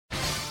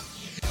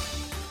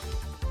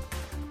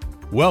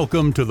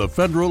Welcome to the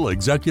Federal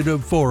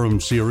Executive Forum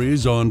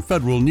series on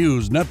Federal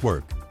News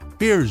Network.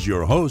 Here's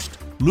your host,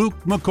 Luke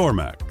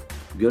McCormack.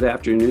 Good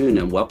afternoon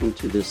and welcome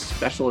to this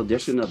special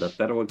edition of the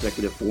Federal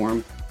Executive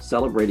Forum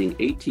celebrating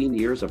 18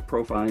 years of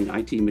profiling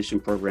IT mission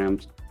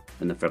programs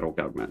in the federal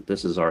government.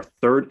 This is our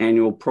third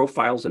annual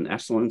Profiles in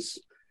Excellence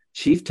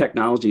Chief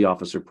Technology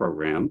Officer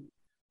program,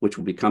 which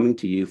will be coming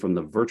to you from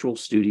the virtual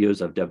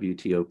studios of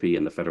WTOP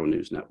and the Federal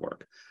News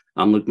Network.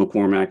 I'm Luke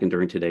McCormack, and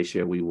during today's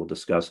show, we will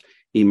discuss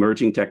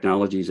emerging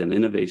technologies and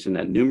innovation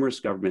at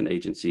numerous government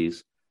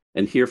agencies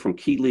and hear from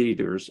key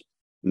leaders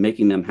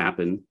making them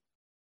happen.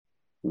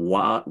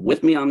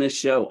 With me on this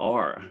show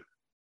are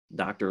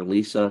Dr.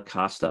 Lisa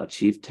Costa,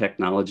 Chief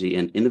Technology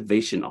and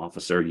Innovation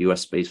Officer,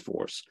 U.S. Space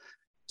Force;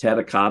 Ted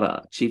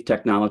Akata, Chief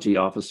Technology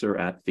Officer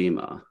at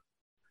FEMA;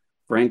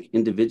 Frank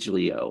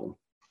Individualio,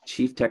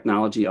 Chief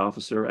Technology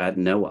Officer at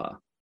NOAA;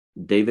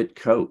 David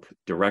Koch,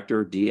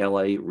 Director,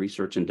 DLA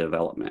Research and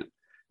Development;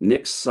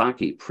 Nick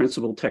Saki,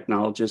 Principal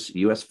Technologist,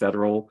 U.S.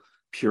 Federal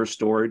Pure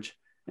Storage;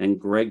 and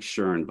Greg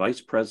Shern,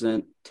 Vice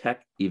President,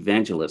 Tech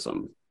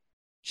Evangelism,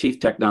 Chief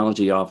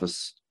Technology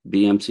Office,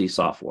 BMC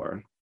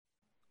Software.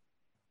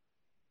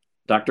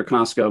 Dr.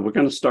 Koska, we're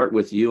going to start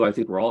with you. I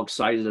think we're all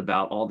excited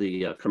about all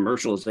the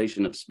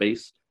commercialization of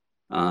space,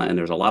 and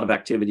there's a lot of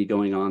activity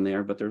going on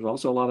there, but there's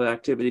also a lot of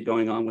activity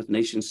going on with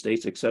nation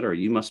states, et cetera.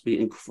 You must be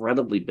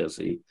incredibly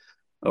busy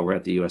over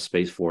at the U.S.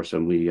 Space Force,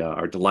 and we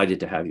are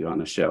delighted to have you on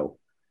the show.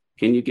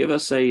 Can you give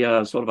us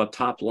a sort of a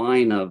top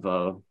line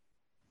of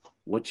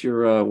what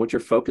you're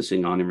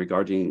focusing on in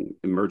regarding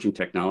emerging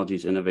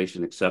technologies,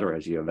 innovation, et cetera,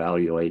 as you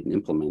evaluate and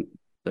implement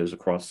those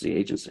across the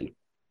agency?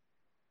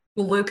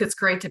 Well, Luke, it's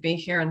great to be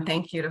here, and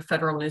thank you to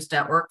Federal News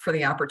Network for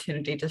the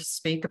opportunity to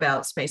speak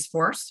about Space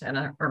Force and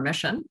our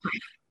mission.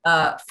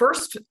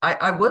 First,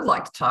 I would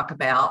like to talk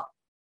about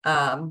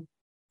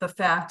the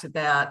fact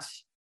that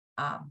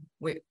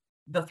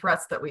the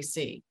threats that we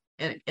see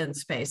in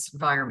space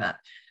environment.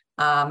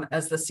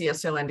 As the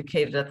CSO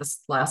indicated at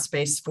this last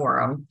Space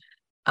Forum,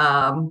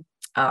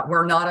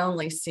 we're not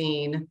only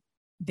seeing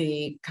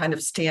the kind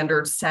of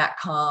standard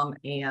SATCOM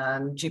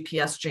and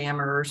GPS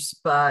jammers,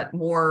 but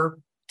more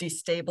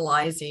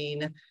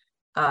destabilizing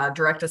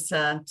direct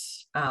ascent,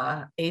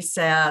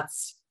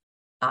 ASATs,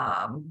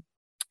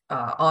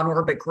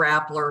 on-orbit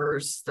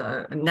grapplers,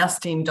 the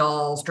nesting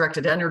dolls,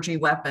 directed energy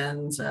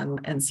weapons, and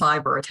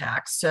cyber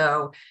attacks.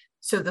 So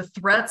the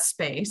threat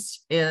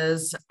space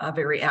is a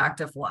very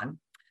active one.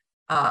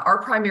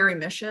 Our primary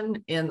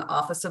mission in the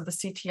Office of the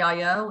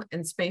CTIO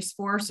in Space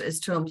Force is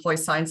to employ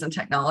science and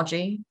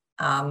technology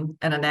and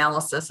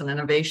analysis and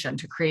innovation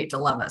to create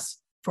dilemmas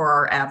for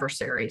our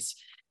adversaries.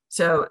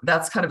 So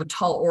that's kind of a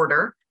tall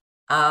order.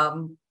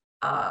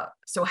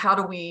 So how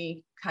do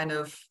we kind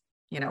of,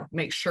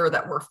 make sure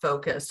that we're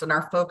focused? And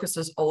our focus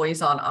is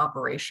always on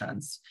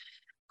operations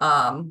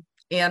and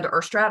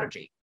our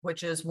strategy,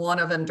 which is one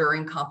of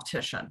enduring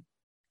competition.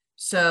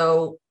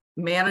 So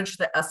manage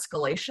the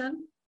escalation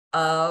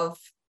of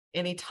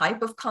any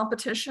type of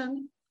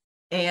competition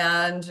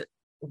and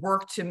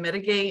work to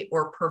mitigate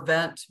or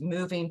prevent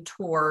moving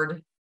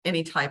toward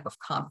any type of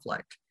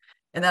conflict.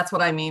 And that's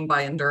what I mean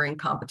by enduring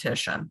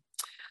competition.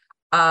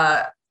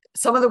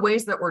 Some of the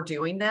ways that we're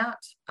doing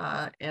that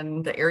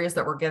and the areas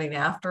that we're getting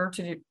after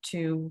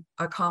to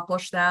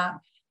accomplish that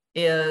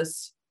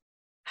is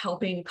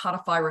helping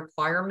codify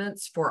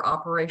requirements for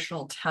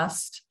operational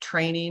test,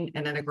 training,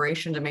 and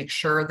integration to make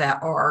sure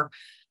that our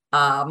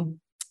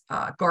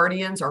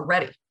guardians are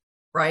ready,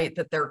 right?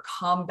 That they're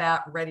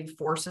combat-ready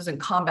forces and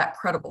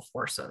combat-credible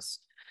forces.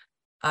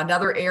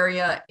 Another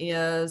area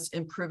is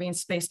improving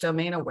space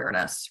domain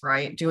awareness,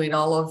 right? Doing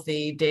all of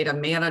the data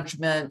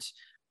management,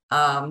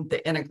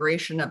 the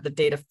integration of the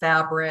data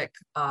fabric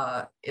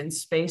in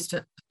space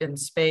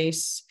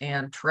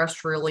and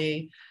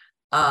terrestrially,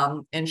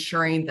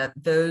 ensuring that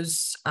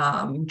those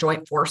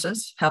joint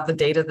forces have the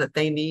data that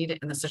they need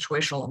and the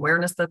situational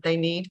awareness that they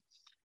need.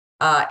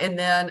 And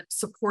then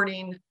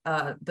supporting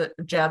the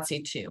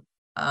JADC2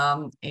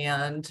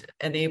 and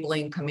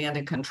enabling command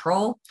and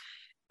control,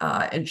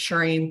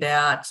 ensuring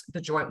that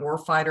the joint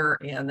warfighter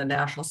and the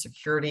national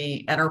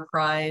security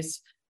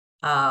enterprise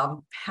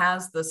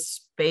has the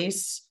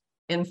space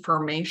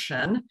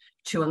information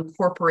to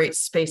incorporate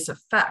space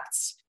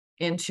effects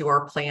into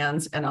our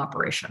plans and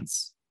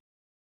operations.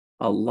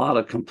 A lot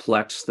of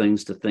complex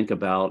things to think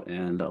about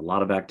and a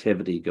lot of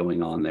activity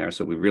going on there.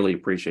 So we really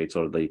appreciate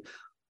sort of the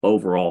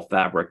overall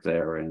fabric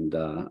there and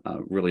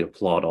really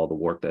applaud all the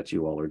work that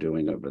you all are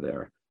doing over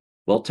there.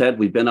 Well, Ted,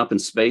 we've been up in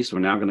space. We're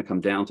now going to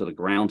come down to the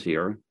ground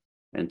here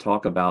and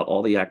talk about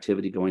all the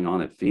activity going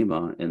on at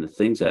FEMA and the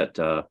things that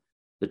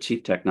the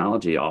Chief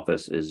Technology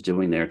Office is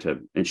doing there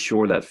to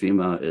ensure that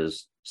FEMA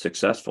is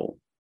successful.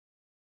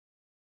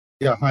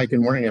 Yeah, hi, good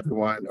morning,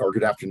 everyone, or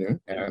good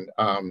afternoon.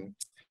 And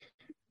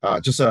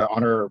just an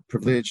honor,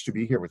 privilege to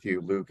be here with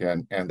you, Luke,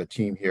 and the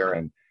team here.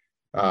 And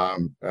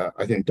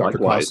I think Dr.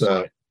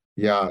 Costa,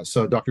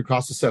 so Dr.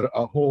 Costa said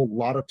a whole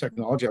lot of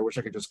technology. I wish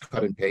I could just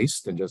cut and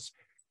paste and just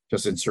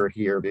insert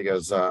here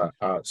because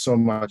so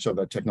much of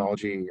the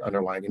technology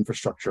underlying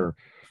infrastructure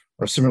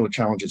similar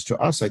challenges to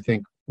us. I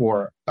think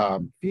for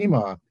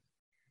FEMA,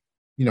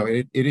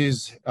 it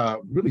is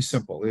really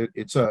simple.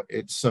 It's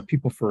a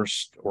people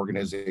first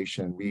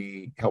organization.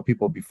 We help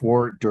people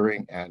before,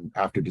 during, and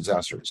after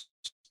disasters.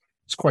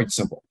 It's quite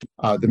simple.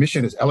 The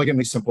mission is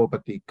elegantly simple,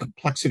 but the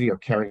complexity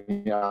of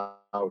carrying it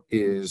out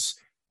is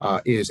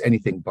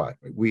anything but.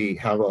 We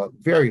have a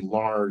very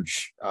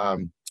large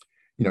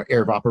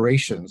area of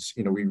operations.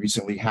 We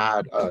recently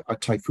had a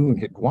typhoon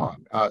hit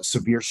Guam, a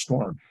severe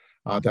storm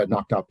that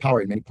knocked out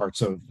power in many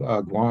parts of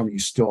Guam. You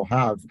still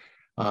have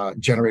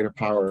generator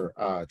power,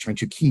 trying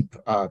to keep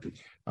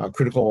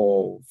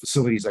critical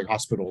facilities like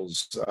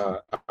hospitals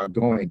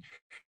going,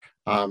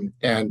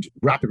 and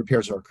rapid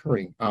repairs are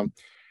occurring.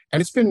 And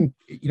it's been,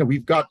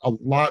 we've got a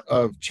lot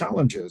of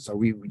challenges.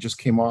 We just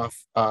came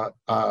off,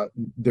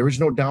 there is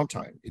no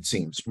downtime, it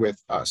seems,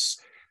 with us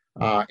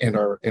and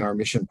our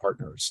mission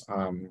partners.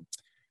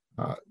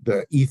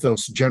 The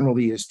ethos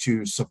generally is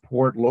to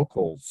support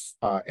locals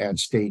and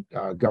state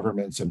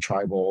governments and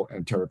tribal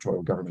and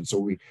territorial governments. So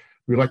we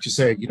like to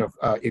say,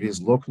 it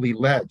is locally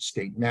led,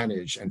 state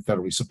managed, and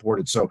federally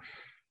supported. So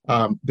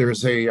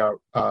there's a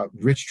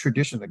rich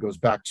tradition that goes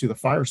back to the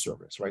fire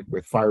service, right,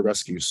 with fire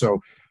rescue.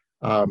 So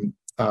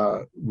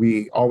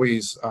we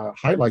always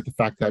highlight the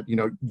fact that,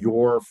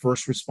 your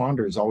first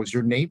responder is always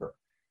your neighbor.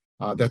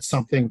 That's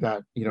something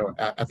that,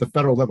 at the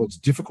federal level, it's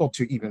difficult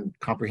to even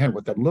comprehend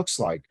what that looks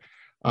like.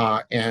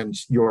 And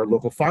your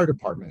local fire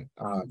department,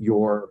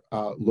 your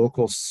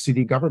local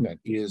city government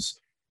is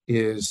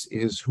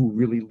who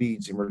really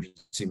leads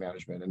emergency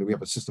management. And we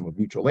have a system of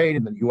mutual aid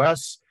in the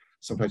U.S.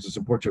 Sometimes it's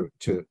important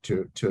to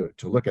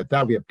look at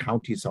that. We have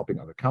counties helping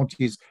other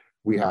counties.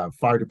 We have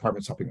fire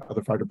departments helping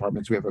other fire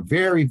departments. We have a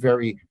very,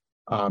 very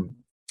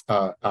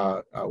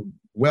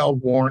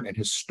well-worn and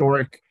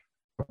historic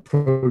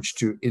approach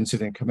to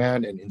incident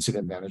command and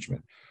incident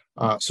management.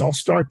 So I'll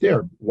start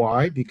there.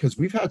 Why? Because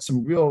we've had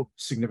some real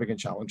significant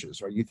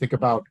challenges, right? You think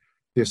about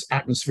this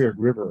atmospheric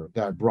river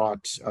that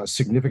brought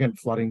significant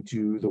flooding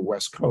to the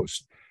West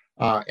Coast,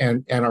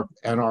 and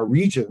our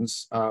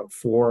regions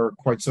for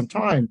quite some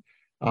time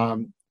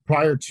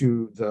prior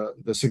to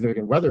the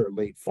significant weather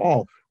late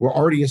fall. We're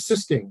already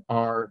assisting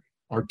our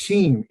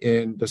team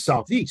in the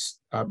Southeast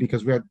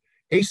because we had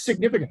a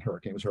significant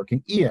hurricane. It was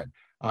Hurricane Ian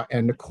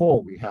and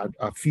Nicole. We had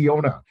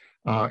Fiona.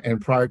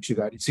 And prior to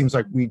that, it seems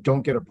like we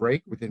don't get a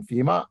break within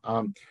FEMA.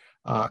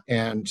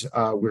 And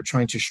we're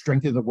trying to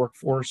strengthen the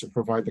workforce and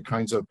provide the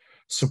kinds of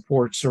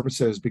support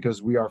services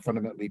because we are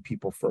fundamentally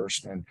people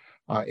first and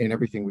in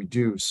everything we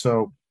do.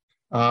 So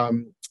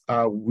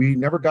we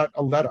never got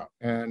a let up.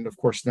 And of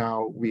course,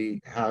 now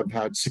we have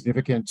had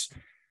significant,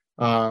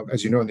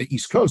 as you know, in the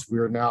East Coast, we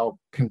are now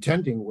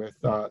contending with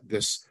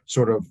this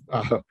sort of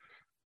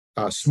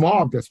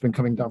smog that's been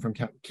coming down from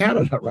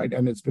Canada, right?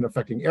 And it's been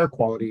affecting air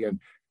quality.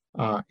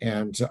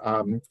 And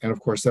of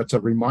course, that's a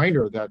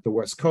reminder that the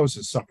West Coast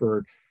has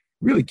suffered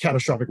really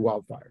catastrophic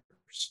wildfires,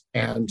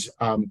 and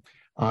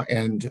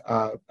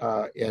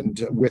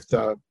with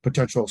the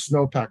potential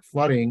snowpack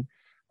flooding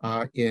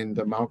in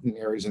the mountain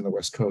areas in the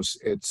West Coast,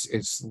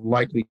 it's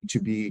likely to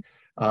be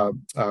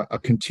a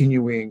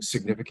continuing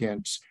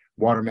significant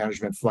water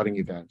management flooding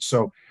event.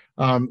 So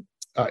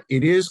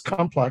it is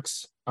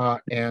complex,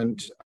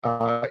 and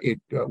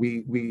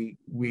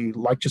we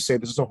like to say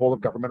this is a whole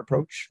of government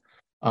approach.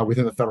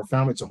 Within the federal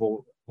family, it's a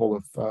whole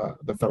of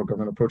the federal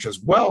government approach, as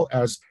well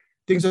as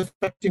things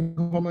affecting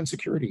Homeland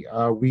Security.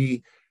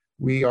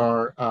 We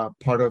are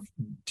part of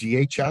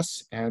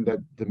DHS and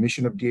the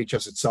mission of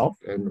DHS itself.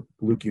 And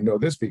Luke, you know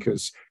this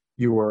because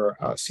you were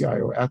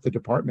CIO at the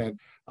department.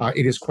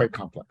 It is quite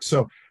complex.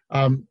 So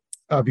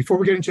before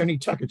we get into any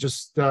tech, it's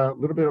just a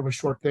little bit of a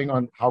short thing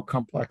on how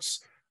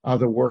complex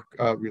the work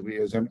really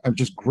is. And I'm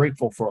just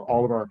grateful for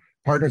all of our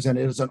partners. And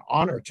it is an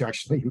honor to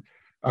actually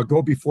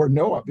go before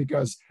NOAA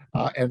because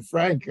and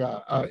Frank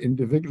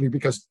individually,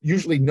 because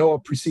usually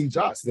NOAA precedes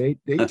us. They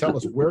tell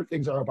us where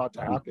things are about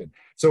to happen.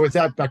 So with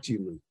that, back to you,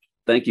 Luke.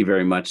 Thank you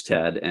very much,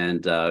 Ted,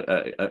 and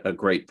a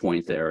great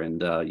point there.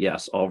 And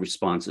yes, all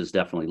response is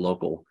definitely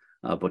local,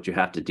 but you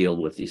have to deal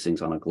with these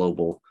things on a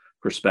global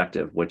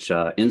perspective, which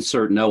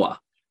insert NOAA,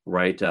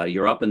 right?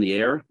 You're up in the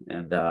air,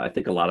 and I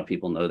think a lot of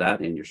people know that,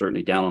 and you're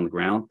certainly down on the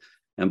ground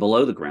and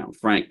below the ground.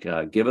 Frank,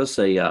 give us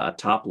a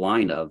top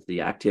line of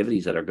the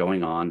activities that are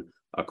going on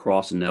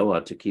across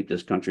NOAA to keep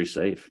this country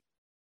safe.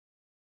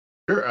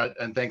 Sure,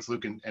 and thanks,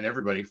 Luke, and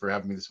everybody for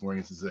having me this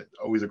morning. This is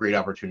always a great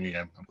opportunity.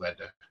 I'm glad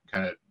to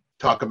kind of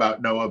talk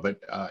about NOAA,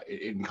 but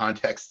in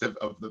context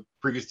of the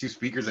previous two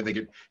speakers, I think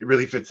it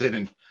really fits in,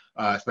 and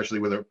especially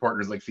with our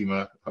partners like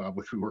FEMA,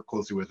 which we work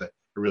closely with. I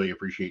really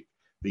appreciate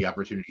the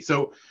opportunity.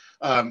 So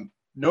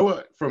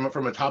NOAA,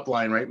 from a top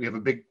line, right, we have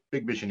a big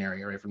mission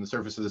area, right, from the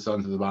surface of the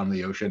sun to the bottom of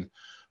the ocean.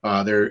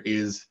 There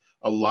is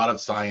a lot of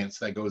science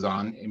that goes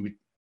on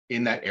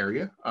in that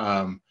area,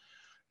 and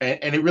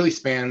it really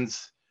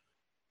spans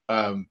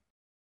a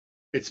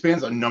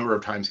number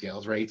of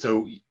timescales, right?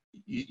 So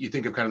you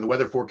think of kind of the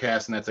weather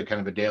forecast, and that's a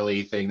kind of a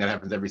daily thing that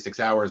happens every 6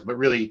 hours, but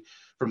really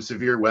from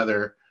severe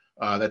weather,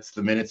 that's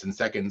the minutes and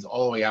seconds,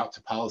 all the way out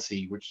to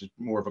policy, which is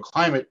more of a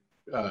climate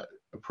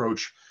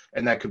approach,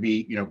 and that could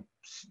be,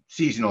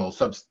 seasonal,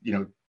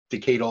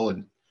 decadal,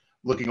 and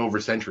looking over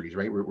centuries,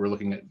 right? We're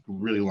looking at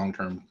really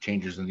long-term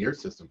changes in the Earth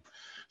system.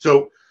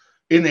 So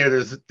in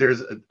there's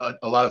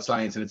a lot of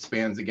science, and it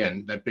spans,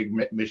 again, that big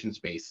mission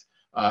space.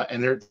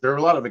 And there are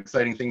a lot of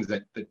exciting things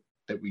that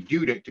we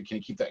do to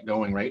keep that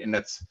going, right? And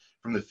that's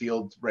from the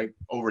field right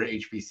over to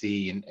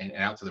HPC and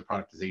out to the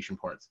productization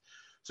parts.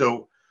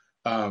 So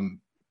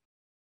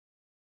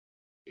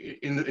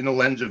in the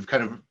lens of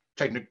kind of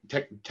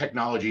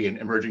technology and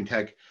emerging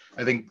tech,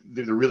 I think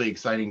the really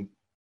exciting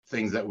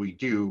things that we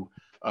do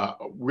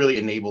really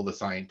enable the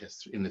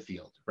scientists in the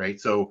field, right?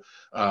 So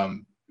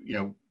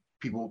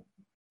people,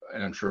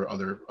 and I'm sure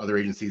other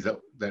agencies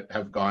that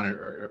have gone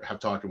or have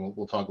talked, and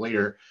we'll talk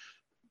later,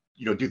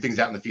 do things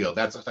out in the field.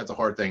 That's a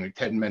hard thing. Like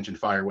Ted mentioned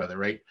fire weather,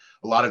 right?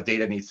 A lot of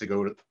data needs to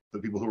go to the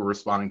people who are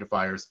responding to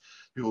fires.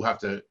 People have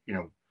to,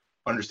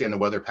 understand the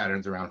weather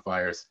patterns around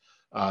fires.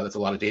 That's a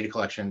lot of data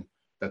collection.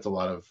 That's a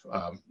lot of,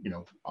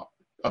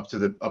 up to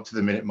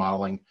the minute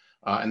modeling.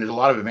 And there's a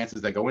lot of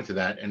advances that go into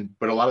that.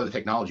 But a lot of the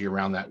technology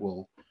around that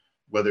will,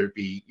 whether it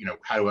be,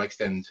 how do I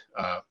extend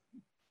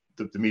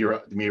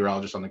the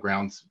meteorologist on the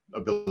ground's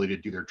ability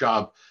to do their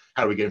job?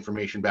 How do we get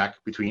information back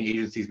between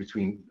agencies,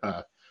 between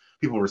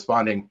people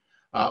responding,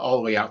 all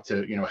the way out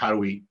to, how do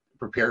we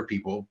prepare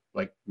people?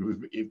 Like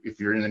if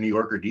you're in the New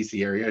York or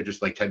DC area,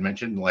 just like Ted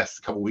mentioned, in the last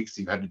couple of weeks,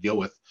 you've had to deal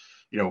with,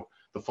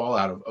 the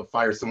fallout of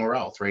fire somewhere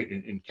else, right?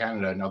 In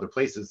Canada and other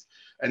places.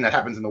 And that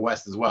happens in the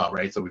West as well,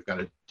 right? So we've got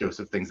a dose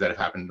of things that have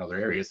happened in other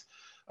areas.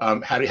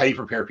 How do you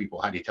prepare people?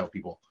 How do you tell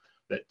people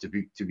that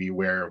to be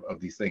aware of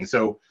these things?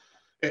 So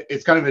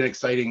it's kind of an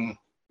exciting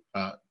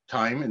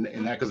time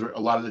in that, because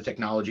a lot of the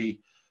technology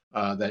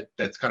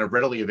that's kind of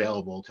readily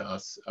available to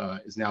us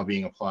is now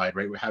being applied,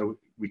 right? How do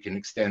we can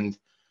extend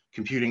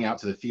computing out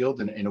to the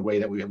field in a way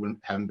that we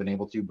haven't been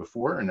able to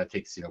before, and that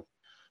takes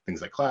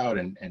things like cloud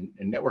and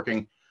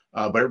networking,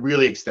 but it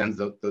really extends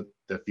the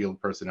field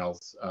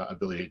personnel's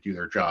ability to do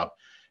their job,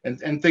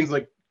 and things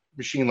like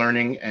machine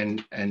learning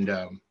and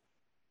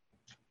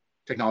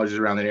technologies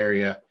around that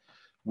area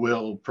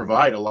will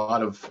provide a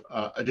lot of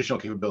additional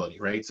capability,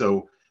 right?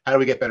 So how do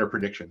we get better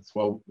predictions?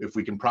 Well, if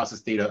we can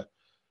process data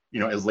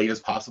as late as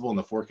possible in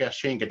the forecast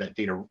chain, get that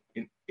data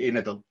in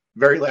at the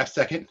very last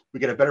second, we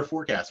get a better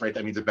forecast, right?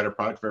 That means a better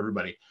product for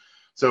everybody.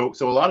 So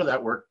a lot of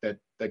that work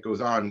that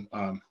goes on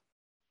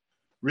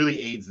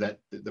really aids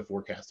the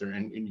forecaster,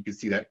 and you can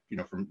see that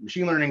from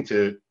machine learning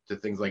to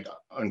things like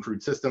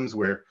uncrewed systems,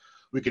 where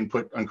we can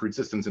put uncrewed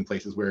systems in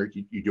places where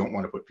you don't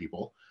want to put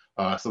people,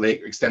 so they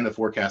extend the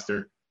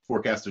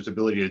forecaster's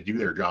ability to do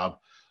their job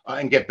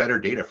and get better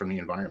data from the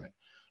environment,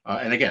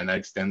 and again, that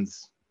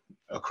extends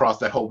across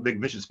that whole big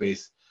mission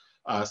space.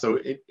 So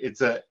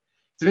it's an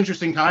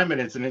interesting time, and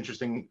it's an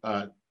interesting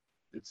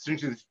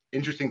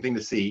thing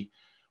to see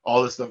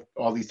all this stuff,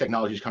 all these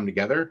technologies come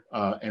together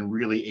and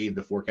really aid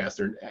the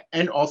forecaster,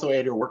 and also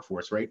aid your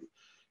workforce, right?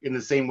 In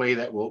the same way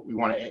that we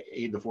want to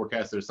aid the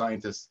forecaster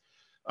scientists,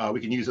 we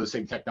can use those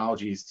same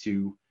technologies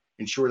to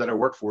ensure that our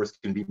workforce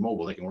can be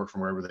mobile. They can work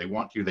from wherever they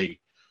want to. They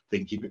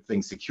can keep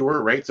things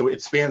secure, right? So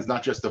it spans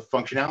not just the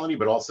functionality,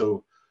 but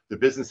also the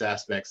business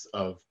aspects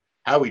of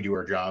how we do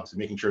our jobs, and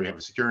making sure we have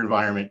a secure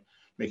environment,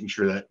 making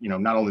sure that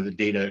not only the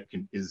data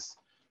is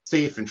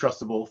safe and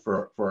trustable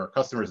for our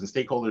customers and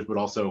stakeholders, but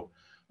also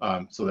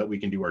so that we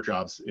can do our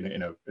jobs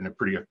in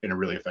a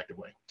really effective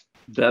way.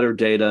 Better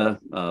data,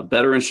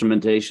 better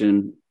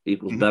instrumentation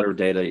equals better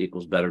data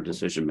equals better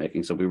decision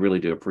making. So we really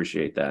do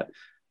appreciate that.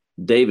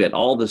 David,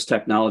 all this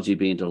technology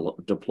being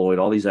deployed,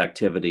 all these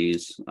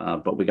activities,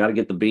 but we got to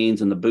get the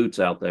beans and the boots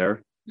out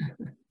there.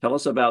 Tell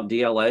us about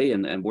DLA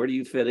and where do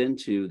you fit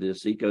into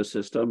this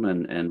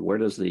ecosystem, and where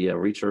does the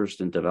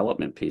research and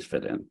development piece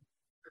fit in?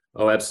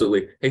 Oh,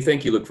 absolutely. Hey,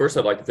 thank you. Look, first,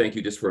 I'd like to thank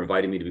you just for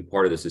inviting me to be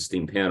part of this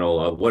esteemed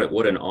panel.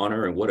 What an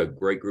honor, and what a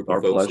great group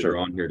of folks that are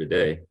on here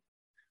today.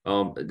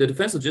 The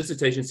Defense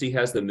Logistics Agency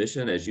has the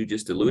mission, as you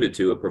just alluded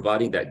to, of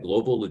providing that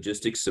global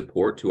logistics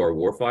support to our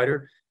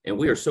warfighter. And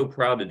we are so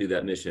proud to do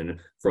that mission,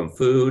 from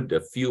food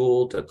to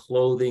fuel to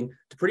clothing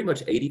to pretty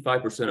much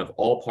 85% of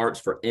all parts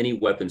for any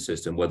weapon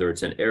system, whether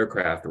it's an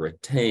aircraft or a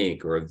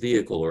tank or a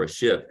vehicle or a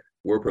ship.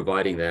 We're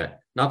providing that,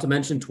 not to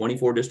mention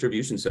 24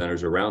 distribution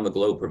centers around the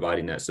globe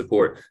providing that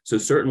support. So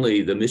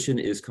certainly the mission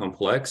is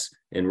complex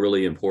and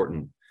really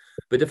important.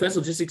 But Defense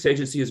Logistics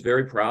Agency is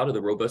very proud of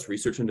the robust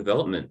research and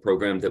development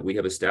program that we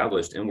have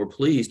established, and we're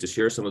pleased to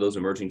share some of those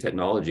emerging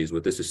technologies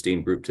with this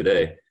esteemed group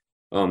today.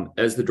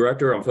 As the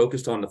director, I'm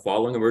focused on the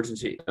following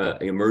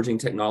emerging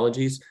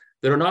technologies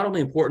that are not only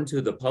important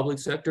to the public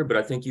sector, but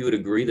I think you would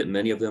agree that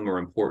many of them are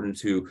important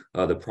to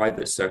the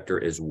private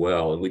sector as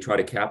well. And we try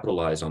to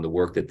capitalize on the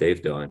work that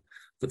they've done.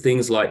 But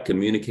things like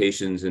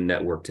communications and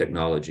network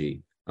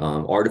technology,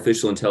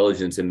 artificial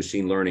intelligence and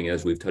machine learning,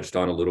 as we've touched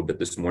on a little bit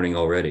this morning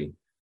already.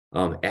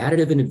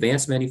 Additive and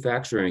advanced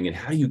manufacturing, and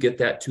how do you get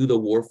that to the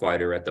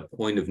warfighter at the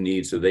point of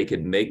need so they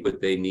can make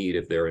what they need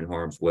if they're in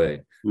harm's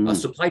way.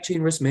 Supply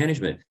chain risk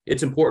management,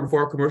 it's important for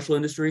our commercial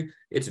industry.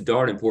 It's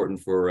darn important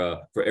for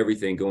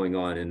everything going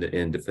on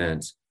in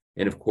defense.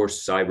 and of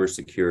course,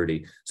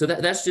 cybersecurity. So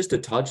that's just a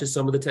touch of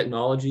some of the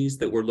technologies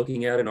that we're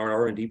looking at in our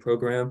R&D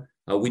program.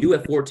 We do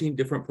have 14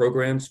 different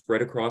programs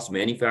spread across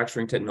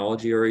manufacturing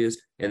technology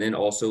areas and then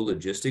also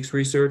logistics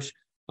research.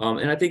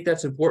 And I think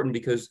that's important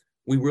because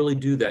we really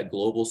do that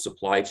global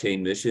supply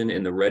chain mission,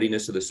 and the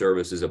readiness of the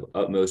service is of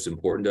utmost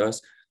importance to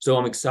us. So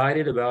I'm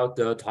excited about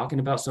talking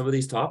about some of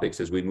these topics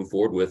as we move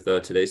forward with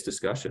today's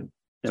discussion.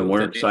 And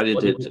we're excited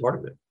to be part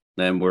of it.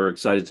 And we're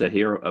excited to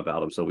hear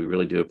about them. So we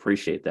really do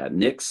appreciate that.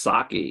 Nick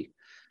Saki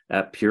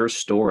at Pure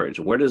Storage.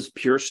 Where does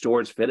Pure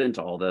Storage fit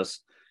into all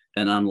this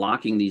and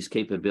unlocking these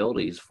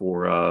capabilities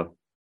for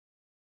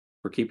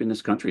keeping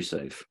this country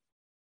safe?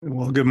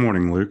 Well, good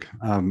morning, Luke.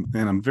 And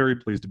I'm very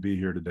pleased to be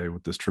here today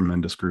with this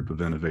tremendous group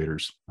of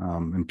innovators.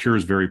 And Pure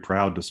is very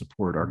proud to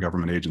support our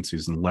government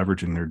agencies in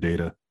leveraging their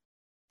data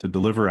to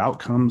deliver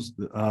outcomes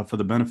for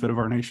the benefit of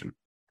our nation.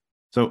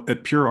 So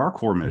at Pure, our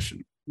core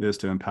mission is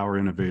to empower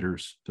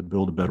innovators to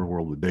build a better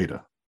world with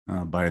data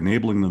by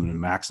enabling them to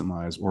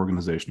maximize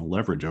organizational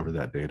leverage over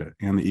that data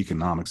and the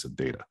economics of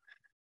data.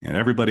 And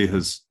everybody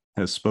has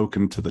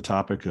spoken to the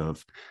topic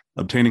of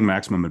obtaining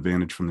maximum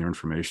advantage from their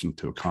information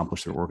to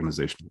accomplish their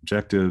organizational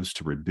objectives,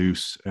 to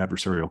reduce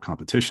adversarial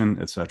competition,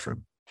 et cetera.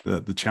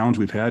 The challenge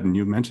we've had, and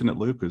you mentioned it,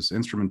 Luke, is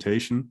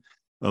instrumentation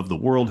of the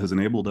world has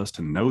enabled us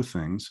to know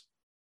things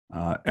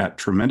at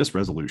tremendous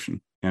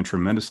resolution and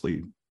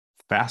tremendously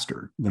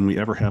faster than we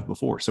ever have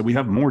before. So we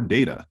have more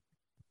data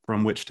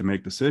from which to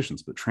make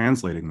decisions, but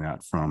translating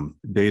that from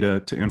data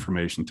to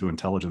information to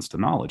intelligence to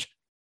knowledge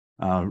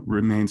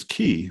remains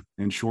key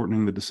in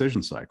shortening the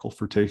decision cycle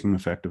for taking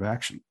effective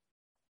action.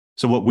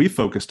 So what we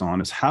focused on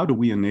is how do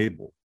we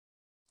enable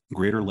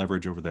greater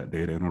leverage over that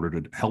data in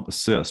order to help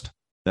assist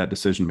that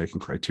decision-making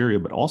criteria,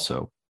 but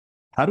also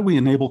how do we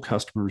enable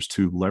customers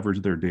to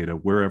leverage their data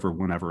wherever,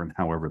 whenever, and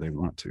however they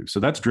want to? So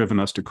that's driven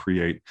us to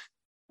create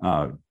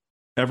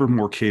ever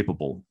more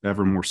capable,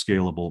 ever more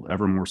scalable,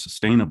 ever more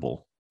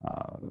sustainable,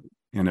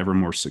 and ever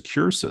more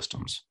secure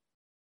systems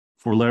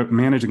for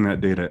managing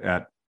that data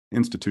at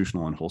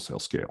institutional and wholesale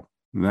scale.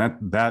 And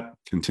that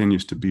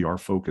continues to be our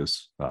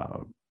focus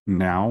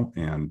now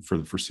and for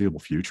the foreseeable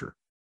future.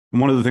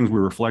 And one of the things we're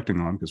reflecting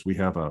on, because we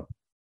have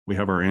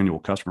our annual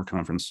customer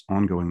conference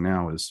ongoing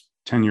now, is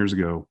 10 years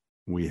ago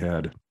we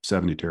had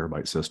 70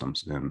 terabyte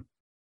systems in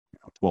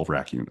 12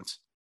 rack units.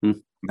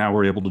 Now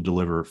we're able to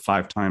deliver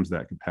 5 times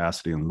that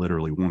capacity in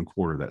literally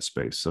 1/4 of that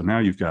space. So now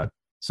you've got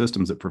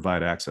systems that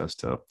provide access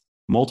to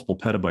multiple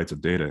petabytes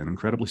of data in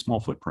incredibly small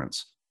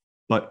footprints.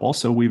 But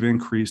also we've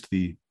increased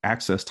the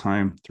access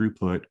time,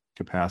 throughput,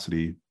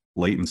 capacity,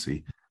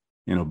 latency,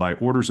 by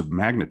orders of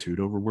magnitude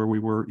over where we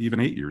were even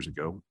 8 years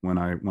ago when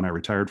I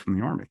retired from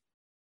the Army.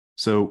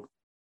 So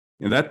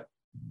that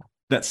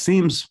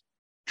seems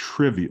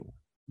trivial,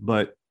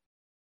 but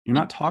you're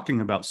not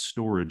talking about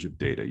storage of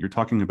data. You're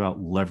talking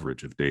about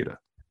leverage of data.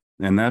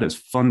 And that is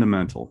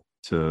fundamental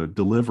to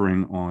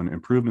delivering on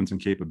improvements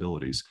and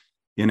capabilities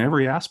in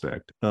every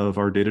aspect of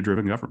our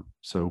data-driven government.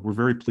 So we're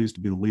very pleased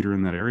to be the leader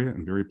in that area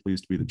and very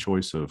pleased to be the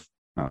choice of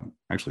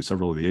actually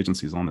several of the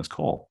agencies on this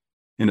call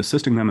in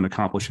assisting them in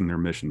accomplishing their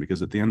mission,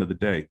 because at the end of the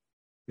day,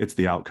 it's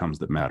the outcomes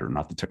that matter,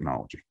 not the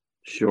technology.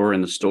 Sure,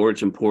 and the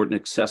storage important,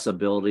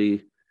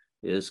 accessibility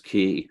is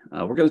key.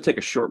 We're going to take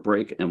a short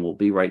break and we'll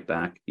be right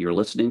back. You're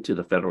listening to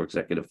the Federal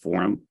Executive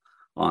Forum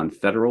on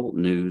Federal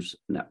News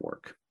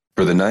Network.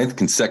 For the 9th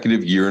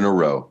consecutive year in a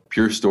row,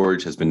 Pure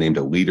Storage has been named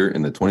a leader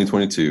in the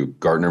 2022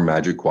 Gartner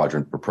Magic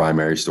Quadrant for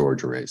primary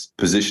storage arrays,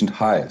 positioned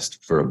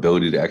highest for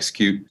ability to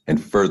execute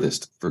and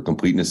furthest for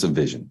completeness of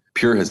vision.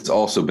 Pure has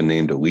also been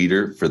named a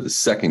leader for the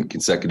 2nd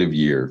consecutive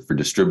year for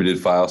distributed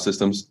file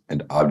systems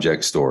and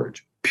object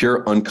storage.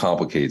 Pure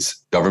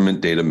uncomplicates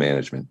government data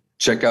management.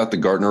 Check out the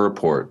Gartner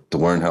report to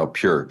learn how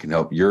Pure can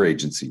help your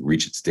agency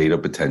reach its data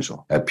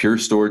potential at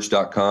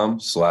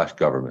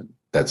purestorage.com/government.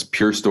 That's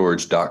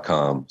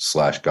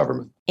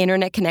purestorage.com/government.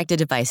 Internet-connected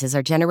devices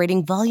are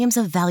generating volumes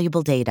of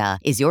valuable data.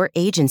 Is your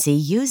agency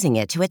using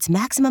it to its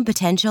maximum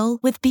potential?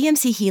 With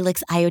BMC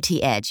Helix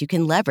IoT Edge, you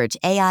can leverage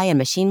AI and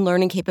machine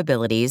learning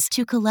capabilities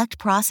to collect,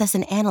 process,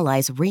 and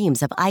analyze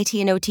reams of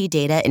IT and OT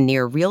data in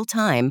near real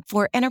time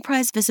for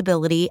enterprise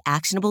visibility,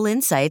 actionable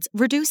insights,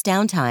 reduced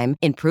downtime,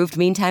 improved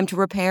mean time to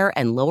repair,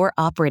 and lower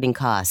operating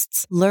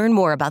costs. Learn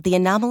more about the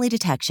anomaly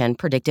detection,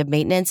 predictive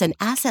maintenance, and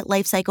asset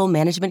lifecycle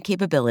management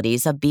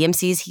capabilities of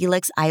BMC's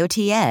Helix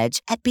IoT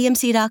Edge at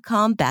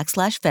bmc.com/federal.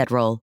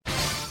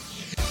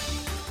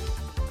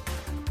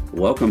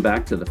 Welcome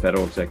back to the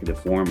Federal Executive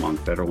Forum on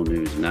Federal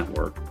News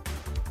Network.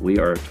 We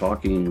are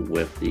talking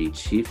with the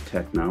Chief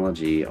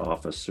Technology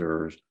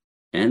Officers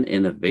and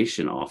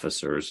Innovation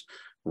Officers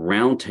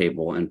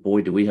Roundtable, and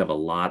boy, do we have a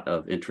lot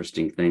of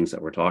interesting things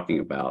that we're talking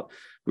about.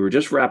 We were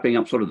just wrapping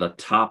up sort of the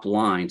top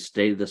line,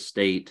 state of the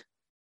state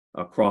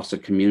across the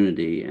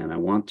community, and I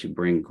want to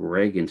bring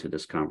Greg into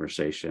this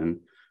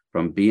conversation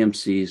from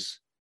BMC's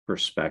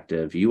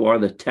perspective. You are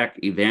the tech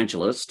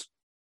evangelist.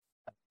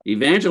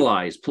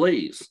 Evangelize,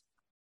 please.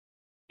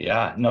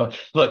 Yeah, no,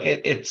 look,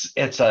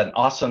 it's an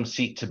awesome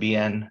seat to be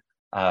in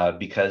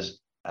because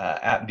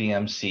at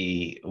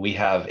BMC, we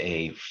have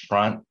a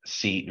front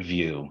seat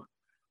view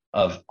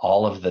of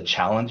all of the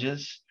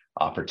challenges,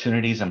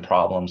 opportunities, and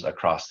problems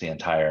across the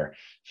entire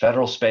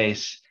federal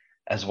space,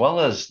 as well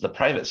as the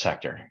private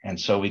sector. And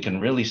so we can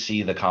really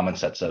see the common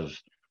sets of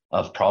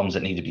problems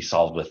that need to be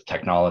solved with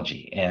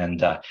technology.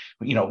 And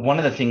one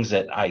of the things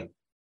that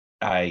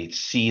I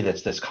see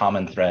that's this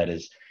common thread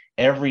is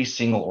every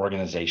single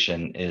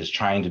organization is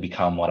trying to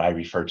become what I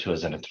refer to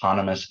as an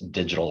autonomous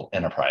digital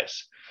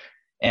enterprise.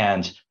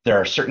 And there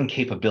are certain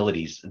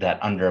capabilities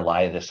that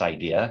underlie this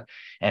idea,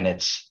 and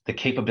it's the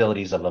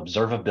capabilities of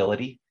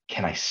observability.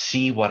 Can I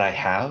see what I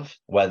have,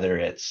 whether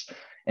it's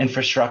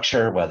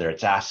infrastructure, whether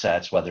it's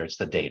assets, whether it's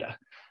the data?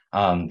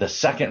 The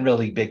second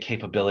really big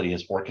capability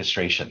is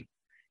orchestration.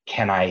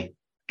 Can I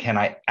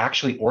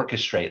actually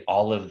orchestrate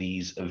all of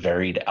these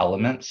varied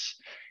elements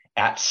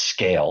at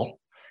scale?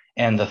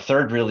 And the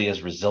third really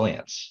is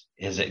resilience.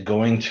 Is it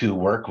going to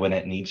work when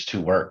it needs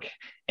to work?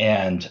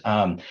 And,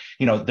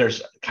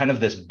 there's kind of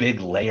this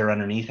big layer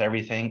underneath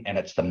everything, and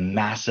it's the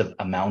massive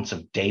amounts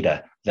of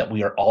data that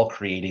we are all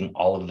creating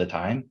all of the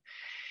time.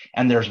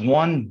 And there's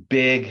one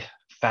big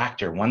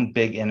factor, one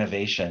big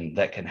innovation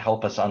that can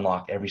help us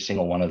unlock every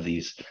single one of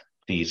these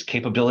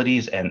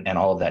capabilities and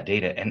all of that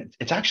data. And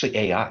it's actually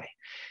AI.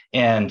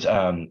 And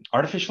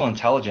artificial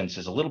intelligence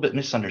is a little bit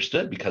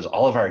misunderstood because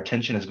all of our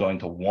attention is going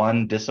to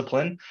one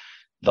discipline,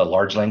 the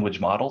large language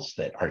models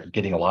that are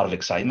getting a lot of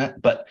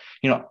excitement. But,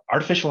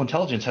 artificial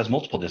intelligence has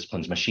multiple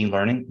disciplines, machine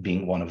learning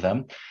being one of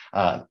them,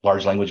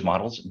 large language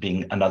models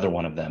being another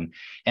one of them.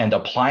 And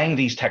applying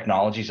these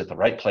technologies at the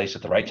right place,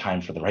 at the right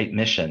time, for the right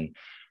mission,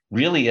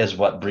 really is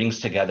what brings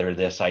together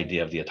this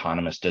idea of the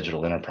autonomous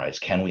digital enterprise.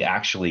 Can we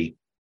actually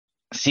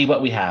see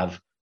what we have,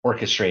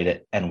 orchestrate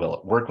it, and will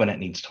it work when it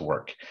needs to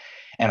work?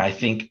 And I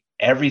think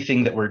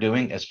everything that we're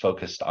doing is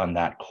focused on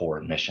that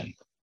core mission.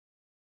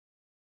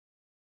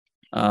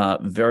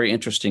 Very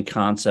interesting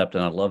concept,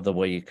 and I love the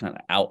way you kind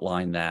of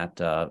outline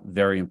that.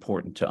 Very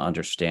important to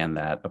understand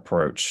that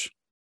approach.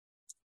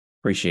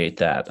 Appreciate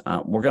that.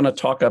 We're going to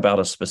talk about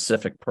a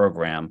specific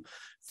program.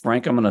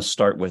 Frank, I'm going to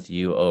start with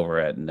you over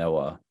at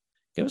NOAA.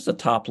 Give us a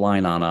top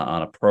line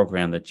on a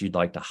program that you'd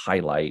like to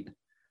highlight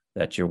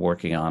that you're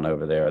working on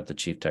over there at the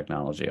Chief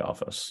Technology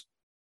Office.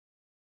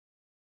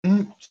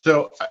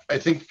 So I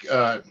think,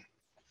 so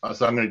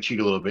I'm going to cheat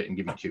a little bit and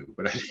give you two,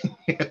 but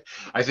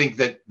I think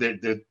that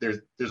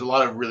there's a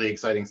lot of really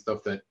exciting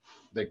stuff that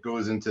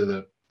goes into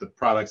the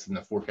products and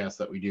the forecasts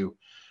that we do.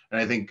 And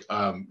I think,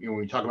 when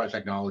we talk about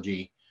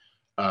technology,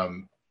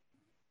 going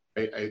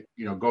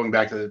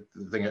back to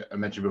the thing I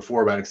mentioned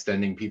before about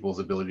extending people's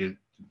ability to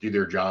do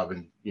their job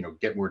and,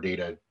 get more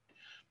data,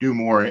 do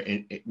more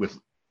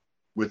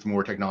with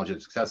more technology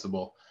that's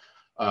accessible.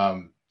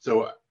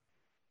 So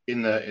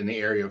in the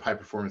area of high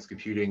performance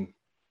computing,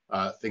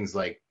 things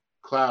like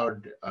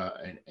cloud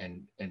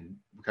and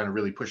kind of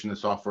really pushing the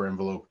software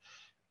envelope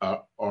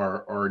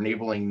are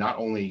enabling not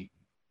only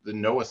the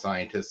NOAA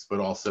scientists, but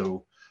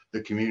also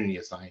the community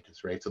of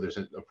scientists, right? So there's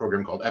a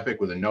program called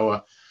EPIC within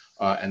NOAA,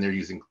 and they're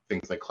using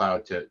things like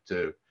cloud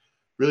to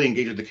really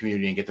engage with the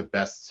community and get the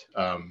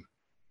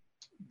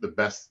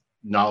best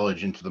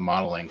knowledge into the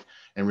modeling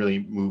and really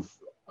move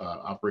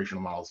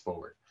operational models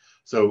forward.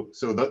 So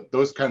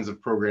those kinds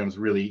of programs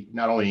really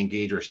not only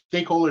engage our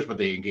stakeholders, but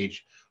they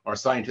engage our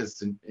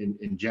scientists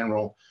in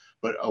general,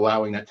 but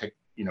allowing that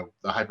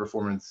the high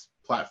performance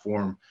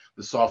platform,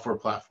 the software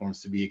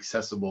platforms to be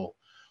accessible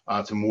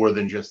to more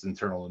than just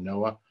internal to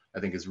NOAA, I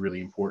think is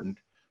really important.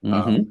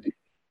 It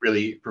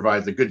really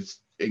provides a good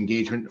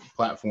engagement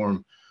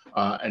platform.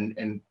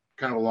 And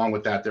kind of along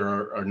with that, there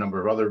are a number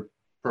of other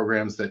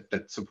programs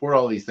that support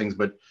all these things,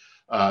 but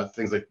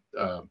things like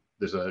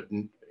there's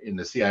in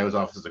the CIO's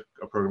office is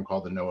a program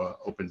called the NOAA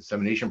Open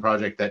Dissemination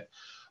Project that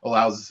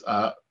allows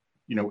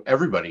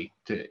everybody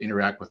to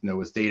interact with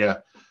NOAA's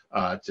data,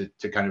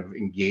 to kind of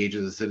engage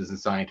as a citizen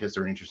scientist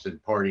or an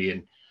interested party,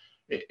 and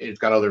it's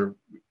got other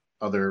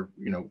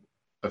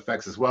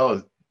effects as well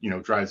as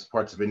drives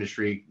parts of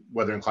industry.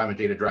 Weather and climate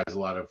data drives a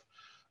lot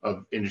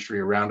of industry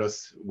around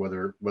us,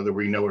 whether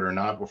we know it or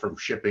not, from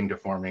shipping to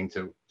farming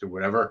to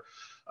whatever.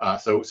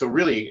 So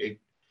really,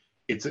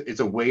 it's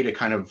a way to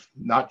kind of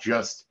not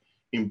just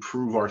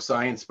improve our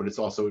science, but it's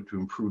also to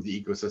improve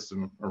the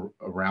ecosystem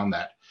around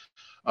that.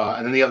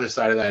 And then the other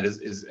side of that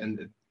is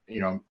and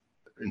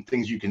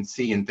things you can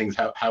see and things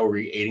how are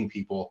we aiding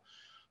people.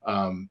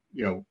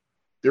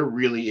 There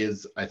really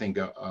is, I think,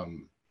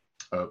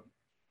 a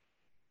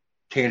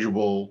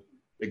tangible,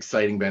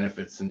 exciting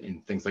benefits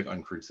in things like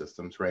uncrewed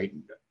systems, right?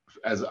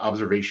 As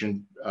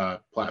observation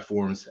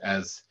platforms,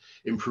 as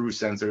improved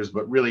sensors,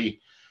 but really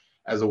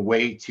as a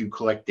way to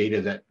collect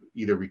data that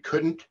either we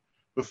couldn't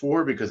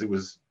before because it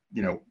was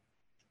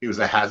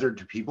a hazard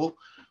to people,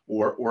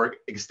 or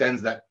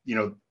extends that,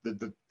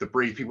 the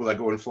brave people that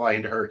go and fly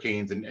into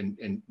hurricanes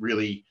and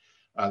really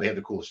they have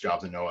the coolest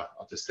jobs in NOAA.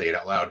 I'll just say it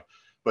out loud.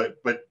 But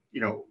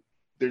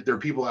there are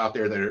people out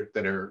there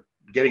that are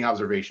getting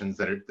observations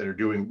that are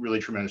doing really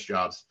tremendous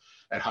jobs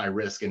at high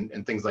risk,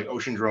 and things like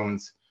ocean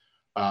drones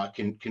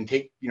can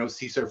take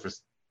sea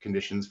surface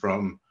conditions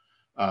from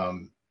a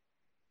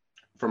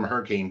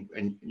hurricane,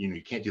 and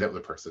you can't do that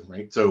with a person,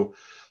 right? So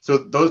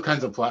those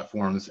kinds of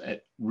platforms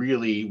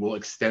really will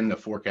extend the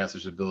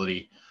forecaster's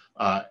ability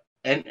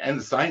and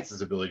the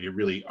science's ability to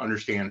really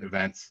understand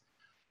events,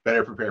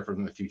 better prepare for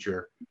them in the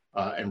future,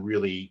 and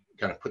really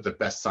kind of put the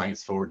best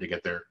science forward to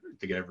get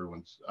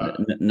everyone's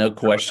no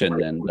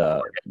question. And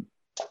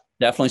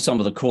definitely some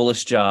of the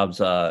coolest jobs,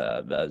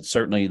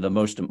 certainly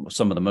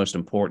some of the most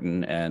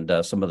important, and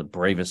some of the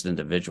bravest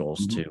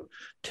individuals to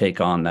take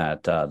on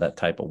that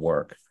type of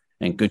work.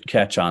 And good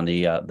catch on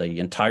the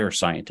entire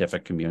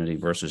scientific community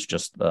versus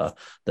just the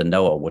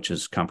NOAA, which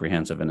is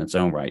comprehensive in its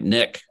own right.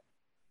 Nick,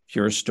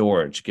 Pure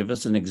Storage, give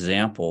us an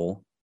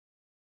example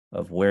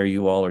of where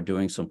you all are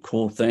doing some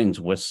cool things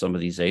with some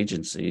of these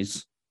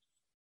agencies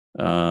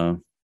that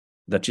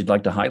you'd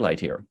like to highlight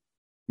here.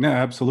 Yeah,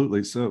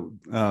 absolutely. So,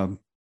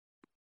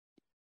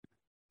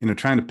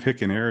 trying to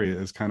pick an area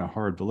is kind of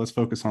hard, but let's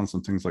focus on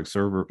some things like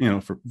server,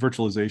 for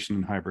virtualization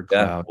and hybrid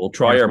cloud. We'll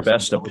try our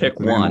best to pick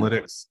one.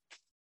 Analytics.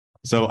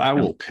 So I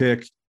will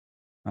pick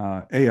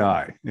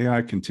AI.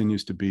 AI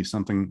continues to be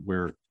something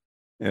where,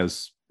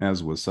 as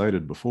was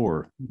cited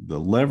before, the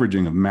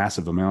leveraging of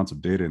massive amounts of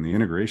data and the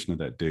integration of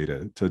that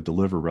data to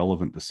deliver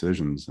relevant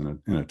decisions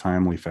in a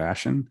timely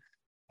fashion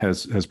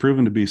has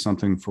proven to be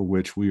something for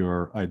which we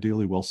are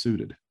ideally well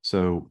suited.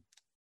 So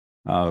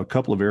a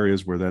couple of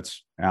areas where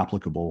that's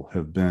applicable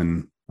have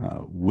been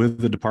with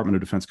the Department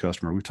of Defense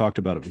customer. We've talked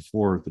about it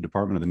before, the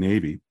Department of the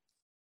Navy.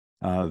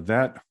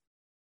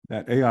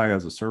 That AI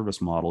as a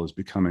service model is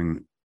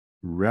becoming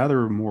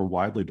rather more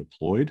widely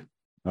deployed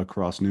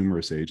across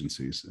numerous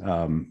agencies.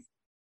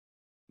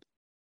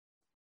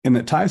 And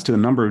that ties to a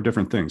number of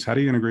different things. How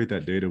do you integrate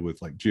that data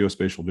with like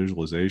geospatial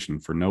visualization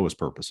for NOAA's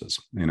purposes?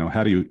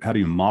 How do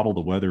you model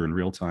the weather in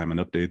real time and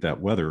update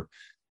that weather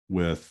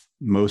with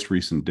most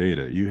recent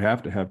data? You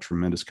have to have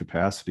tremendous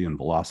capacity and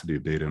velocity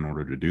of data in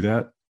order to do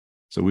that.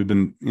 So we've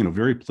been,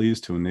 very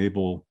pleased to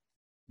enable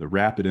the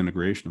rapid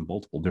integration of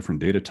multiple different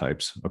data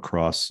types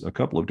across a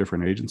couple of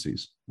different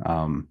agencies.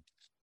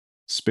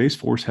 Space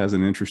Force has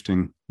an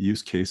interesting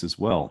use case as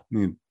well.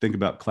 Think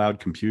about cloud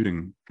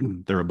computing,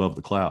 they're above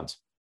the clouds,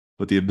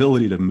 but the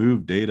ability to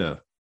move data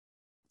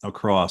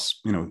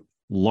across,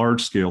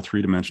 large scale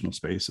three-dimensional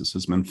spaces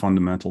has been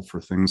fundamental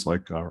for things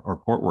like our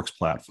Portworx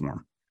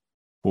platform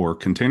for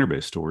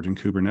container-based storage in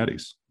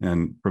Kubernetes,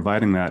 and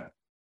providing that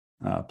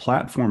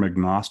platform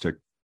agnostic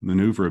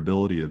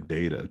maneuverability of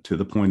data to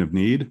the point of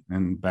need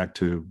and back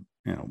to,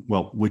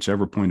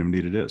 whichever point of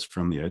need it is,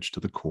 from the edge to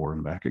the core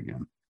and back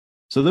again.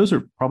 So those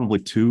are probably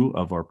two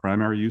of our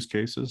primary use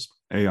cases,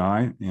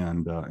 AI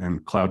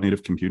and cloud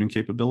native computing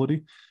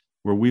capability,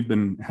 where we've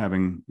been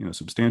having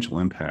substantial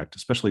impact,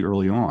 especially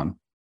early on,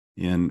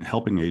 in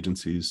helping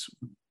agencies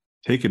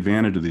take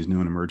advantage of these new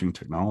and emerging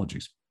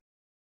technologies.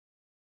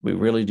 We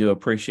really do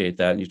appreciate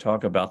that. And you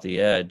talk about the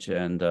edge,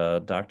 and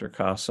Dr.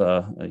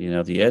 Casa,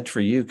 the edge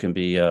for you can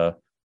be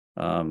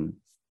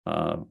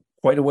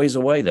quite a ways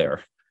away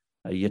there.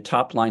 You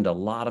top-lined a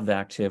lot of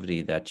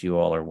activity that you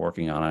all are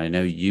working on. I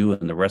know you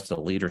and the rest of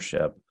the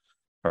leadership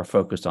are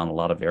focused on a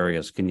lot of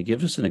areas. Can you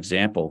give us an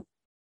example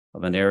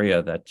of an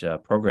area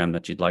program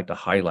that you'd like to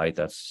highlight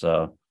that's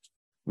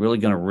really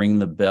going to ring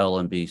the bell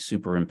and be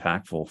super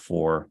impactful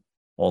for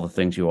all the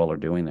things you all are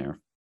doing there?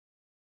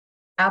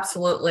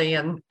 Absolutely.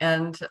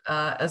 And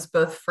as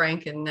both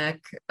Frank and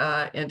Nick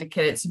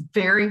indicated, it's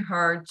very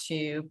hard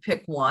to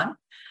pick one.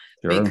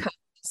 Sure. Because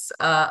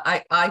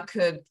I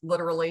could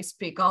literally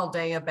speak all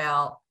day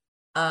about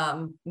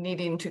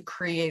needing to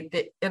create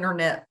the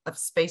Internet of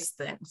Space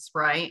things,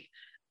 right?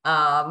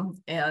 And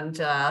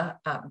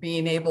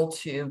being able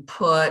to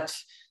put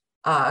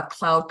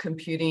cloud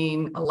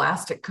computing,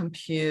 elastic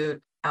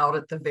compute out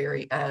at the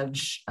very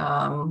edge,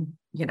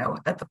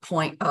 at the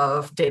point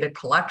of data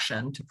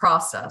collection to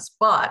process.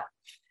 But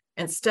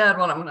instead,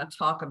 what I'm going to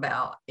talk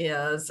about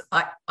is,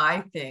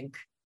 I think,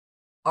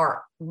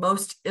 our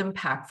most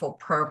impactful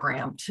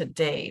program to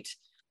date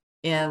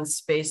in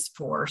Space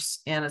Force,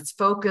 and it's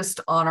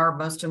focused on our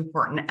most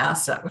important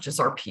asset, which is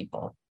our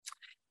people.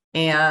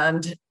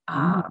 And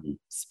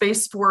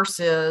Space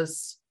Force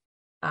is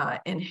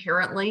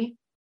inherently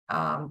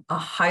a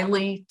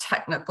highly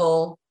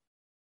technical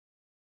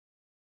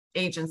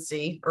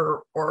agency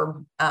or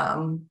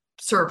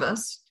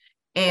service,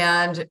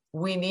 and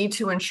we need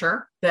to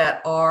ensure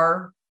that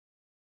our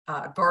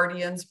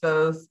guardians,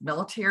 both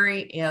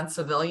military and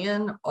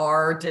civilian,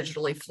 are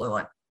digitally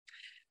fluent.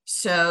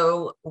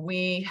 So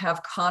we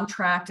have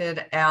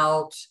contracted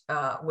out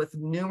with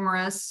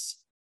numerous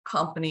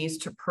companies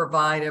to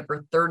provide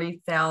over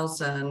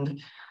 30,000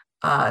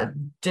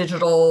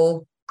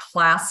 digital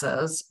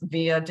classes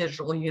via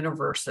Digital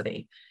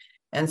University.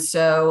 And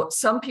so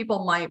some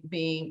people might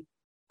be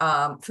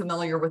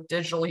familiar with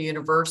Digital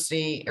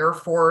University. Air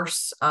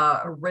Force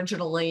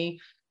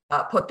originally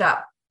put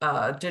that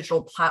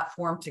digital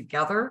platform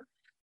together.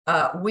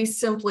 We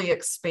simply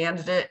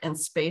expanded it in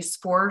Space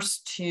Force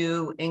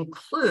to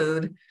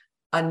include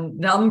a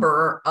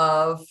number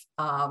of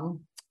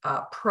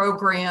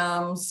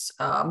programs,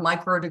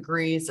 micro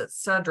degrees, et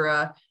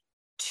cetera,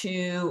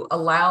 to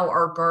allow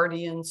our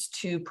guardians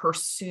to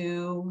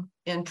pursue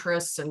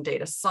interests in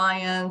data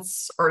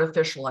science,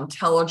 artificial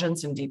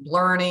intelligence and deep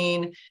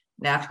learning,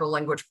 natural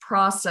language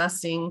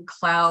processing,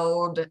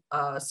 cloud,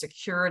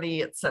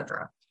 security, et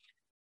cetera.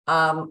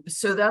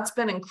 So that's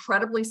been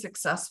incredibly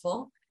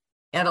successful.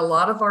 And a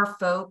lot of our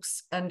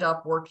folks end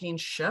up working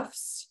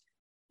shifts,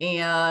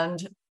 and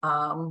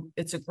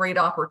it's a great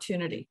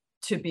opportunity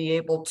to be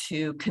able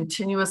to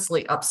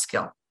continuously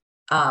upskill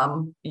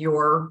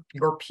your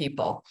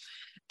people.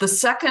 The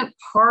second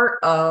part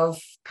of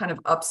kind of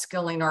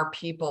upskilling our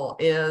people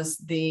is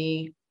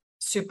the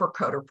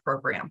Supercoder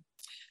program.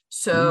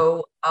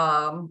 So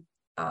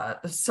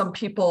some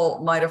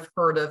people might have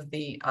heard of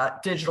the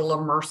digital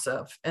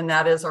immersive, and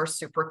that is our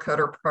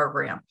Supercoder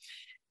program.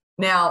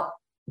 Now,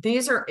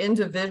 these are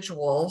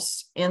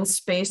individuals in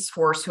Space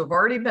Force who have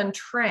already been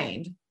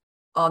trained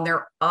on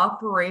their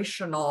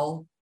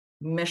operational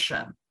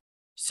mission.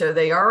 So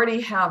they already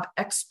have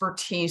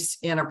expertise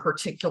in a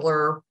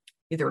particular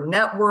either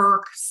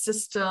network,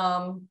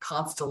 system,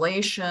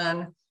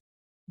 constellation.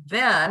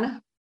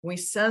 Then we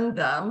send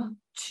them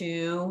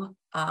to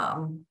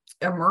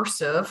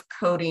immersive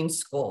coding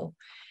school,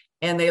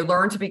 and they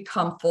learn to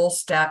become full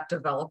stack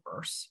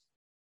developers.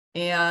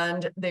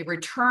 And they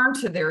return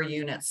to their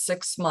unit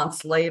 6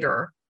 months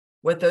later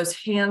with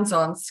those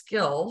hands-on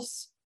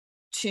skills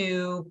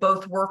to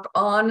both work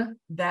on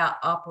that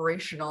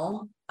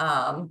operational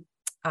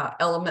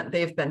element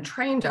they've been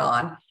trained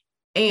on,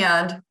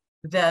 and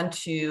then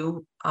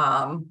to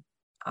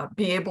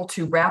be able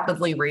to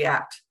rapidly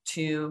react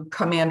to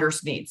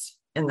commanders' needs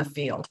in the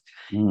field.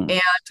 And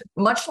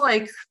much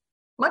like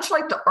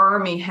the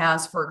Army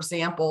has, for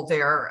example,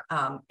 their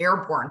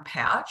airborne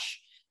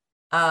patch,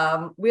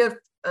 we have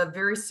a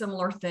very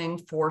similar thing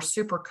for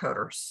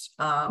supercoders.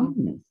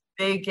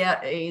 They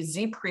get a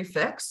Z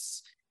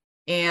prefix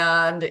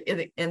and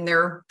in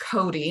their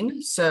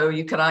coding, so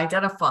you can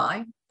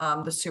identify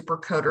the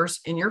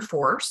supercoders in your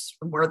force,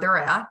 where they're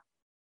at,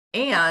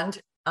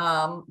 and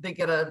they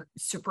get a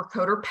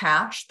supercoder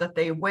patch that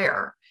they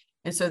wear.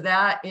 And so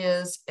that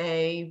is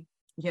a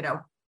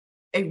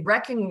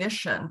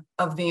recognition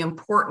of the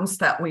importance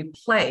that we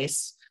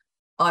place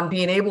on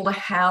being able to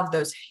have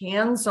those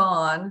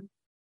hands-on,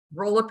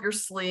 roll up your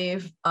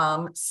sleeve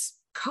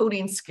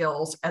coding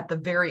skills at the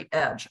very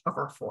edge of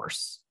our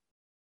force.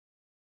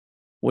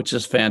 Which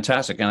is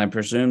fantastic. And I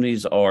presume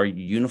these are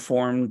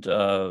uniformed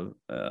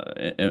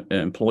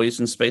employees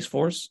in Space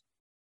Force?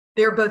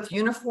 They're both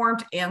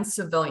uniformed and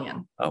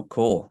civilian. Oh,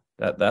 cool.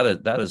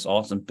 That is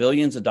awesome.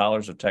 Billions of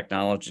dollars of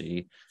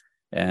technology,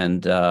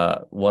 and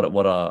what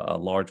a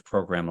large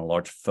program, a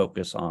large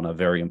focus on a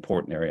very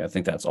important area. I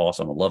think that's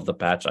awesome. I love the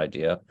patch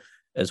idea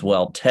as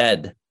well.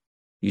 Ted,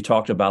 you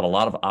talked about a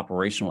lot of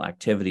operational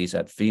activities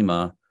at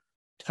FEMA.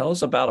 Tell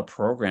us about a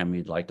program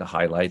you'd like to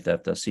highlight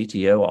that the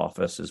CTO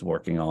office is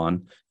working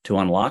on to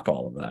unlock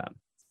all of that.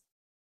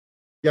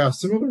 Yeah,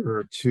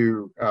 similar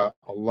to a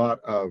lot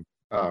of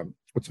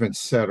what's been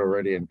said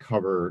already and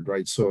covered,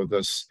 right? So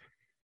this,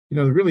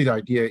 really the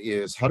idea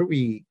is, how do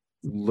we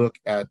look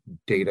at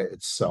data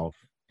itself,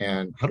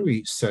 and how do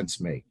we sense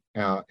make?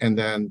 And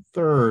then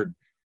third,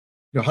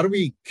 how do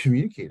we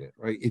communicate it,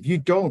 right? If you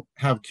don't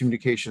have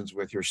communications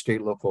with your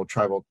state, local,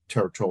 tribal,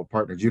 territorial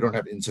partners, you don't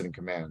have incident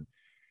command.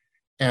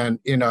 And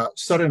in a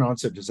sudden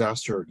onset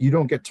disaster, you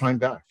don't get time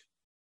back.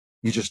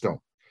 You just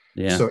don't.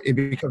 Yeah. So it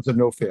becomes a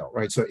no fail,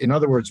 right? So in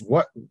other words,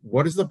 what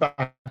is the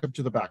backup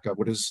to the backup?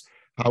 What is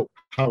how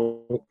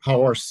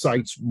are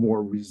sites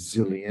more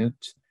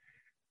resilient?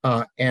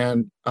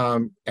 And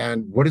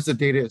what is the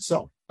data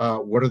itself?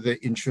 What are the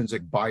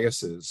intrinsic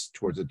biases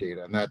towards the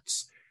data? And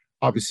that's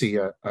obviously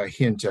a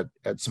hint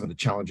at some of the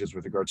challenges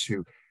with regards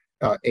to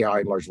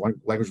AI, large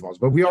language models.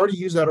 But we already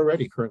use that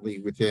already currently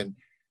within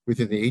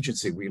the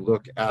agency. We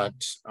look at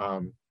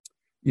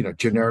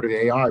generative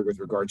AI with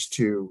regards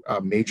to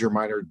major,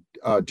 minor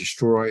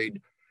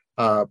destroyed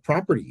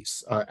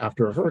properties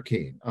after a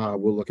hurricane.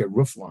 We'll look at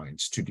roof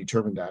lines to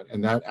determine that,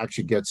 and that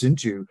actually gets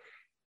into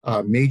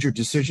major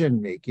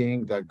decision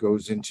making that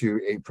goes into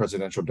a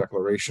presidential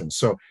declaration.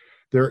 So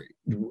they're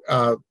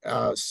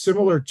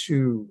similar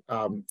to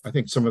I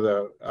think some of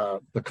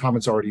the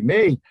comments already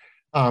made.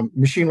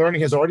 Machine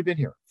learning has already been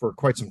here for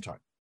quite some time,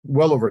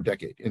 well over a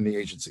decade in the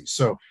agency.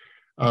 So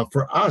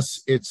for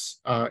us, it's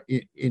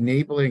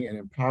enabling and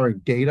empowering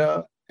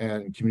data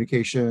and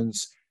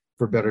communications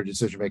for better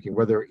decision making,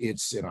 whether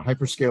it's in a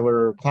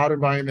hyperscaler cloud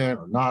environment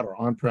or not, or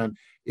on-prem,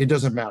 it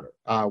doesn't matter.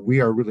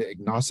 We are really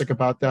agnostic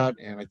about that.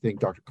 And I think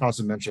Dr.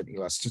 Costa mentioned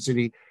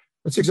elasticity.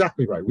 That's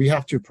exactly right. We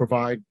have to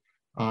provide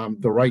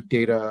the right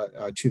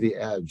data to the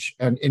edge.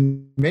 And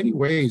in many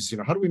ways,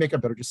 how do we make a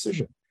better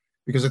decision?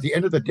 Because at the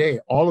end of the day,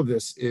 all of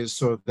this is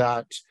so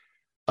that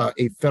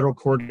a federal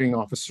coordinating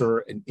officer,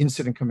 an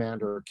incident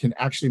commander, can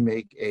actually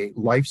make a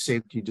life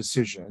safety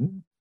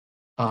decision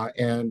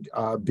and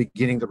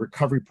beginning the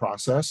recovery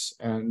process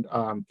and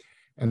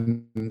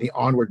the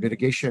onward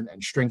mitigation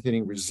and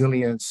strengthening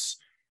resilience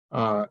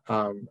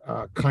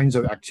kinds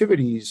of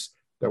activities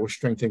that will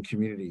strengthen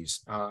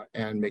communities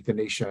and make the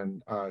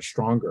nation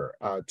stronger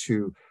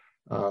to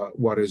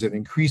what is an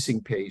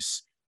increasing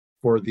pace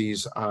for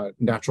these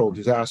natural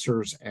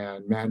disasters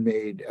and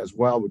man-made as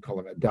well. We call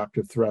them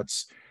adaptive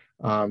threats,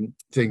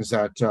 things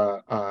that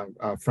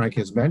Frank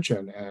has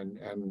mentioned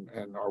and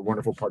our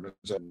wonderful partners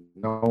at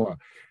NOAA.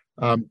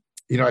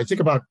 I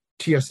think about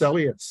T.S.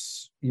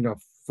 Eliot's,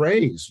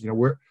 phrase,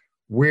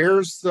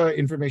 where's the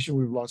information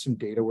we've lost in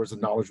data? Where's the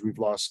knowledge we've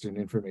lost in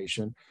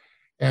information?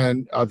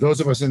 And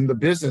those of us in the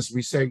business,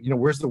 we say,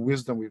 where's the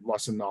wisdom we've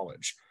lost in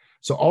knowledge?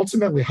 So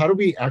ultimately, how do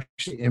we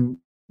actually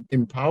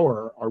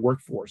empower our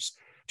workforce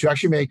to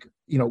actually make,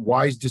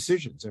 wise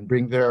decisions and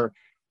bring the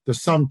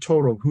sum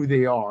total of who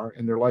they are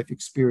and their life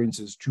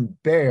experiences to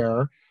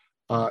bear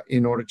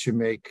in order to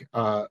make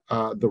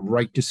the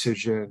right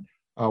decision,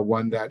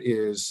 one that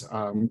is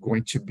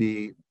going to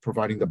be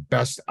providing the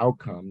best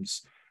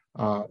outcomes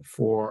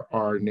for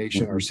our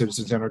nation, our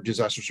citizens, and our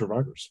disaster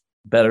survivors.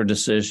 Better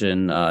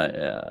decision,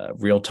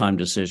 real-time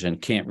decision,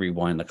 can't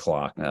rewind the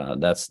clock.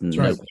 That's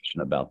no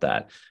question about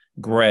that.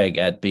 Greg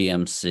at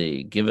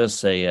BMC, give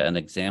us an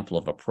example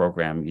of a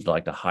program you'd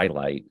like to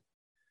highlight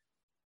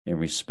in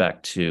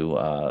respect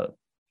to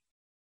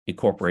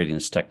incorporating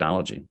this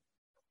technology.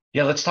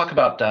 Yeah, let's talk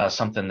about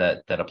something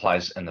that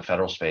applies in the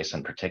federal space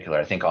in particular.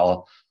 I think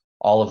all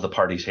of the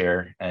parties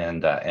here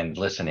and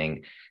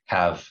listening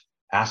have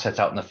assets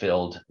out in the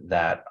field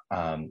that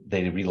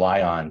they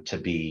rely on to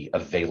be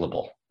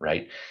available,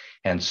 right?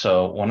 And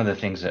so one of the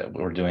things that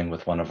we're doing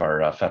with one of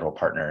our federal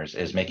partners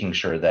is making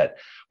sure that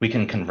we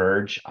can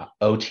converge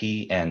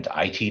OT and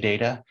IT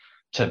data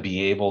to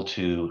be able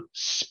to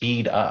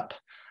speed up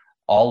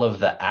all of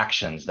the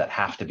actions that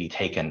have to be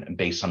taken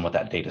based on what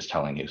that data is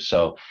telling you.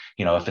 So,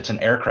 if it's an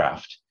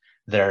aircraft,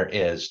 there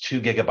is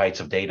 2 gigabytes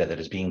of data that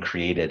is being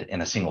created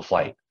in a single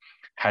flight.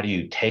 How do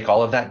you take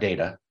all of that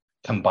data,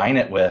 combine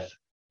it with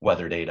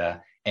weather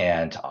data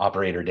and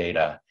operator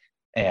data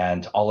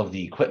and all of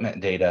the equipment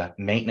data,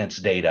 maintenance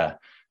data,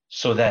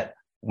 so that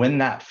when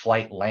that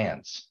flight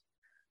lands,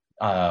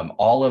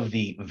 all of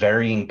the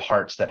varying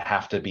parts that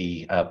have to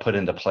be put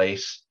into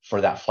place for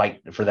that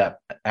flight, for that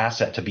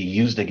asset to be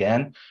used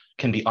again,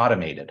 can be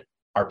automated.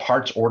 Are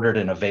parts ordered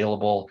and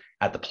available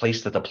at the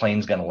place that the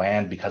plane's going to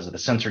land because of the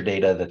sensor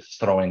data that's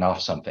throwing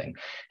off something?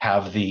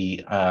 Have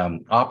the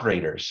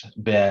operators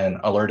been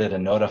alerted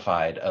and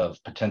notified of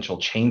potential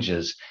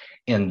changes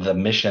in the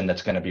mission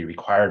that's going to be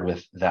required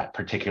with that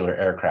particular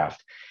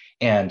aircraft?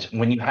 And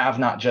when you have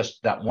not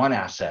just that one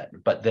asset,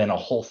 but then a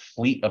whole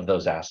fleet of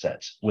those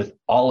assets with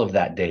all of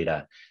that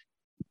data,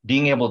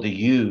 being able to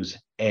use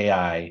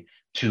AI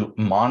to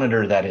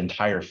monitor that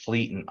entire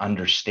fleet and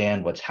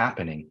understand what's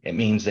happening, it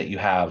means that you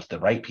have the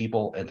right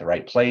people at the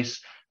right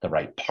place, the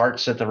right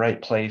parts at the right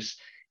place,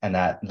 and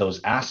that those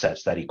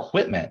assets, that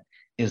equipment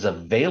is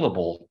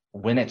available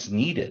when it's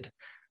needed.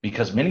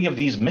 Because many of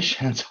these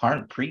missions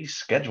aren't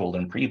pre-scheduled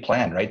and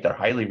pre-planned, right? They're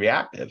highly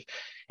reactive.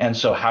 And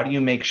so how do you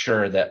make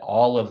sure that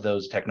all of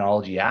those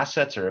technology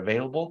assets are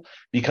available?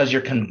 Because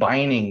you're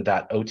combining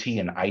that OT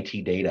and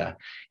IT data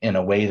in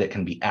a way that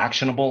can be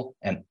actionable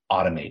and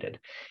automated.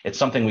 It's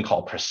something we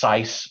call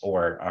precise,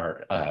 or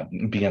our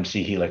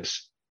BMC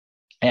Helix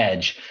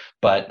Edge,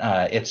 but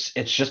it's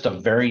just a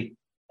very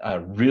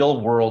real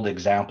world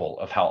example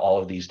of how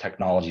all of these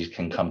technologies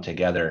can come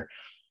together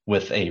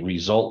with a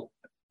result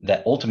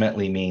that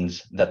ultimately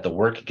means that the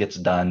work gets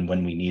done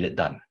when we need it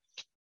done.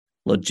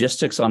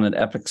 Logistics on an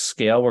epic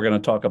scale. We're going to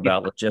talk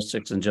about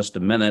logistics in just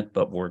a minute,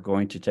 but we're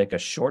going to take a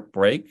short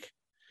break.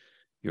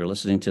 You're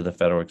listening to the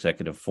Federal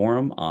Executive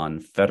Forum on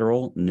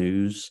Federal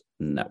News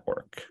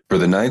Network. For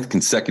the 9th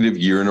consecutive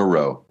year in a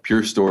row,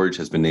 Pure Storage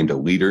has been named a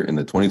leader in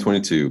the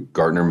 2022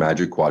 Gartner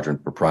Magic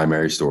Quadrant for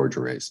primary storage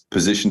arrays,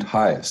 positioned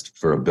highest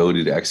for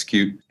ability to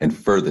execute and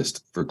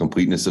furthest for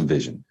completeness of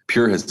vision.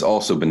 Pure has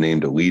also been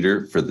named a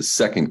leader for the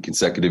 2nd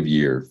consecutive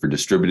year for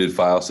distributed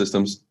file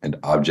systems and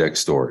object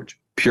storage.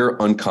 Pure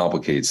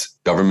uncomplicates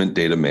government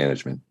data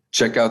management.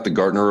 Check out the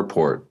Gartner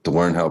report to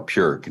learn how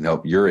Pure can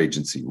help your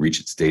agency reach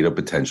its data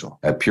potential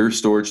at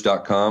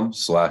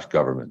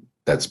purestorage.com/government.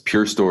 That's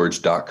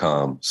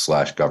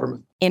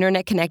purestorage.com/government.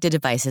 Internet-connected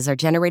devices are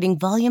generating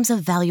volumes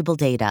of valuable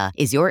data.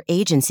 Is your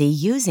agency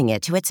using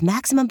it to its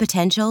maximum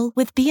potential?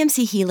 With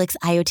BMC Helix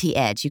IoT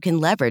Edge, you can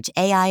leverage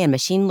AI and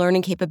machine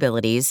learning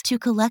capabilities to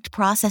collect,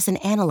 process, and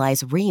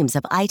analyze reams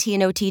of IT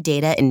and OT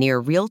data in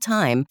near real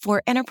time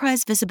for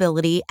enterprise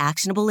visibility,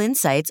 actionable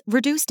insights,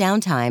 reduced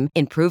downtime,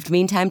 improved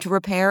mean time to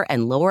repair,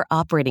 and lower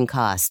operating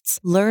costs.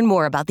 Learn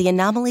more about the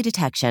anomaly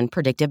detection,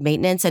 predictive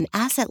maintenance, and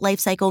asset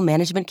lifecycle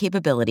management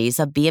capabilities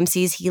of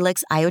BMC's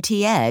Helix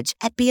IoT Edge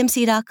at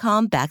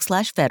bmc.com/federal.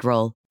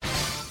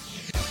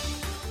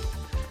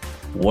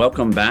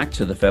 Welcome back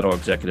to the Federal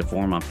Executive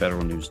Forum on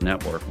Federal News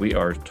Network. We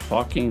are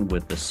talking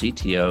with the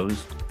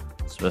CTOs,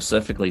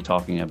 specifically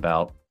talking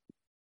about,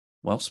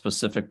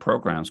 specific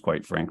programs,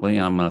 quite frankly.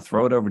 I'm going to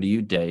throw it over to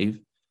you, Dave,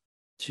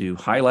 to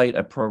highlight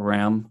a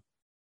program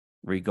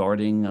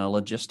regarding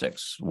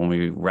logistics. When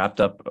we wrapped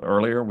up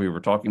earlier, we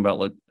were talking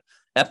about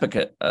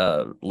epic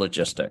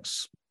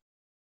logistics.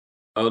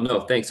 Oh, no,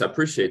 thanks. I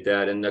appreciate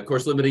that. And of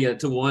course, limiting it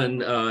to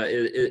one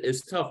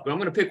is tough, but I'm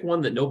going to pick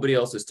one that nobody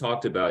else has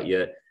talked about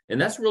yet. And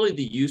that's really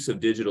the use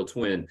of digital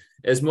twin.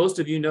 As most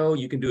of you know,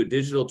 you can do a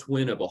digital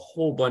twin of a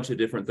whole bunch of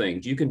different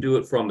things. You can do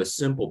it from a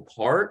simple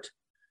part.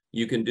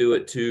 You can do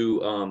it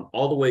to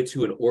all the way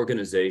to an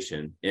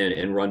organization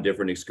and run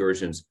different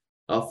excursions.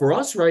 For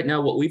us right now,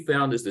 what we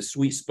found is the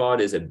sweet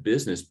spot is a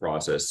business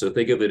process. So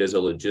think of it as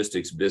a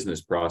logistics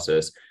business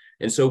process.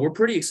 And so we're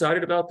pretty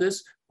excited about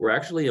this. We're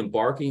actually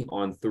embarking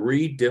on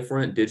 3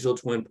 different digital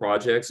twin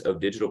projects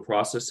of digital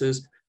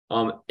processes.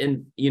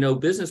 And,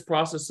 business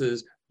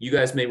processes, you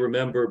guys may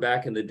remember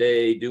back in the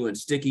day doing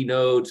sticky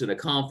notes in a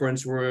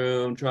conference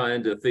room,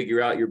 trying to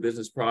figure out your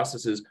business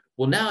processes.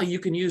 Well, now you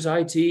can use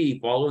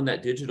IT following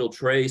that digital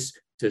trace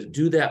to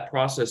do that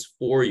process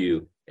for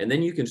you. And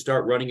then you can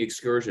start running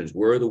excursions.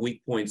 Where are the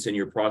weak points in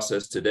your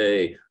process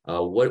today?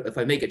 What if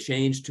I make a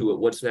change to it?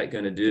 What's that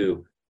going to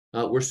do?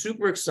 We're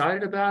super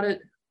excited about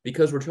it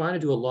because we're trying to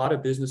do a lot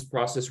of business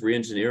process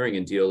reengineering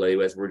in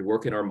DLA as we're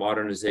working our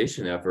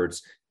modernization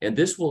efforts. And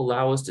this will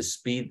allow us to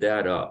speed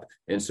that up.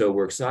 And so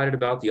we're excited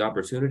about the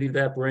opportunity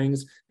that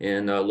brings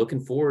and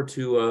looking forward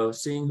to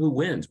seeing who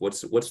wins.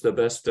 What's the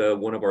best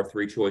one of our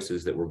 3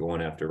 choices that we're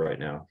going after right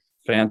now?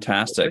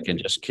 Fantastic. And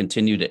just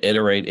continue to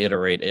iterate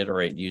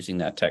using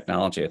that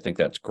technology. I think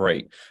that's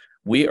great.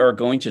 We are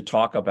going to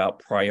talk about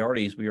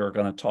priorities. We are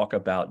going to talk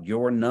about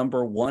your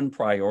number 1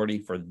 priority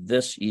for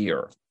this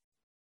year.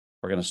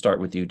 We're going to start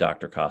with you,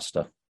 Dr.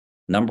 Costa.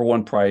 Number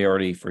 1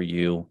 priority for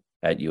you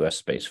at U.S.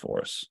 Space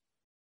Force.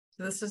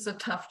 This is a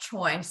tough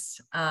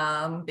choice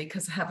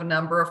because I have a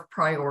number of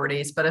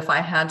priorities, but if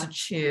I had to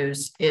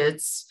choose,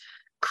 it's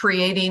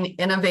creating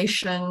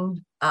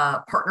innovation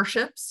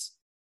partnerships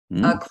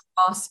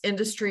across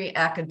industry,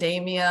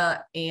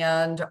 academia,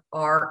 and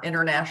our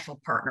international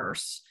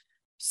partners.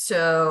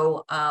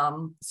 So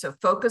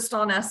focused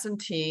on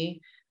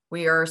S&T,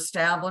 we are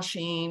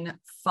establishing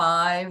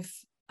 5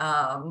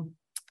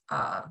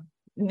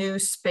 new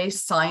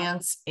space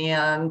science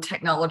and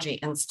technology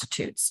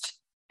institutes.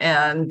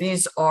 And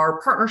these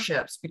are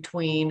partnerships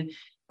between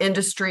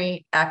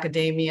industry,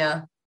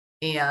 academia,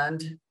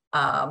 and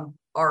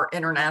our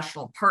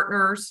international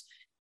partners.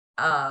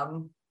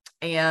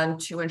 And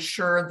to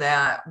ensure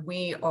that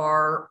we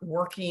are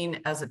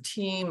working as a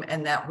team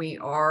and that we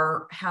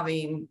are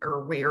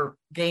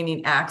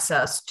gaining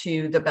access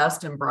to the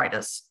best and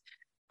brightest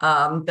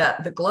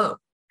that the globe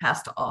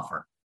has to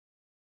offer.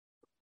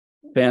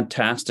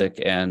 Fantastic.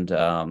 And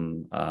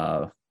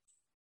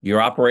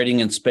you're operating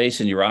in space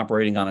and you're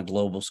operating on a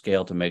global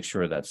scale to make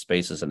sure that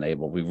space is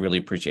enabled. We really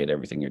appreciate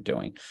everything you're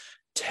doing.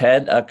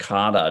 Ted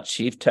Akata,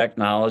 Chief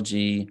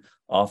Technology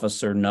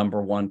Officer,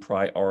 number 1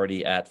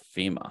 priority at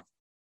FEMA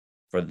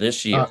for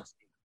this year.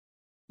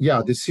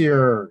 This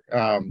year,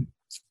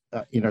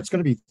 it's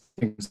going to be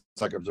things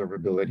like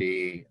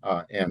observability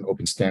and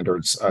open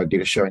standards,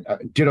 data sharing,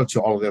 ditto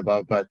to all of the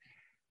above. But,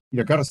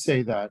 got to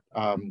say that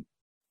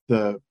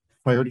the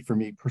priority for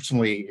me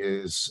personally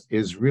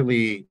is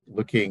really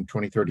looking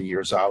 20, 30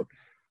 years out.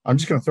 I'm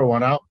just going to throw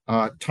one out,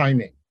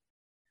 timing.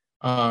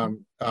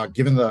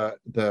 Given the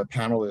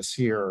panelists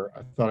here,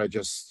 I thought I'd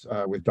just,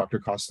 with Dr.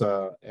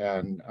 Costa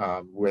and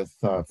with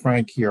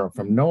Frank here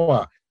from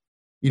NOAA,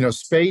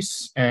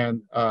 space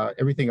and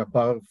everything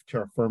above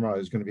terra firma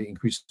is going to be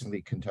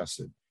increasingly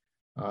contested.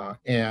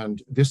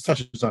 And this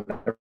touches on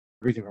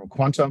everything from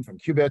quantum, from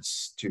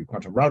qubits to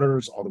quantum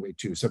routers, all the way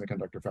to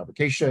semiconductor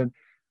fabrication,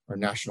 our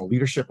national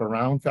leadership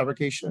around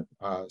fabrication,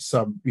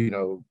 sub 3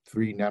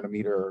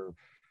 nanometer,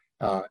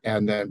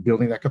 and then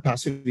building that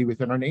capacity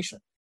within our nation,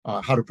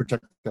 how to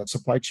protect that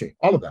supply chain,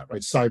 all of that,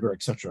 right? Cyber,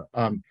 et cetera.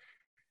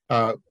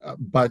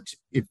 But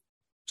if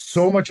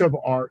so much of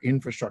our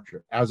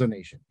infrastructure as a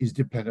nation is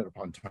dependent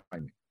upon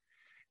timing.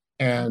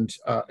 And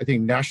I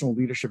think national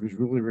leadership is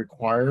really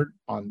required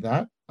on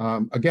that.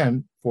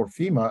 Again, for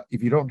FEMA,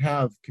 if you don't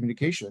have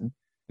communication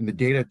and the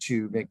data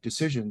to make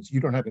decisions, you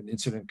don't have an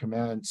incident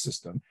command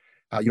system.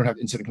 You don't have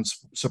incident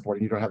support,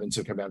 and you don't have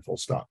incident command, full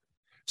stop.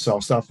 So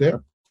I'll stop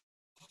there.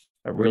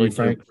 I really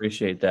do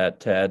appreciate that,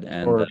 Ted.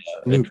 And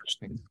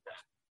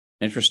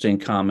interesting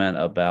comment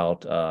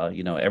about,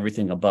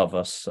 everything above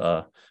us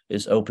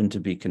is open to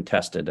be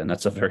contested. And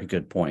that's a very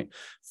good point.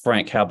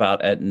 Frank, how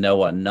about at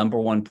NOAA, number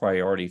 1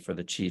 priority for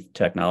the Chief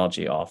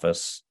Technology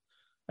Office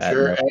at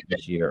NOAA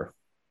this year?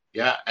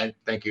 Yeah, and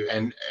thank you.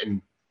 And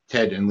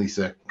Ted and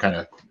Lisa kind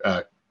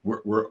of,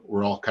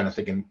 we're all kind of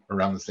thinking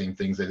around the same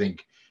things. I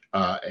think,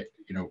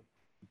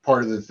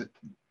 part of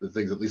the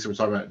things that Lisa was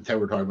talking about and Ted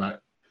were talking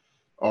about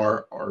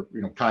are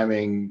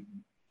timing,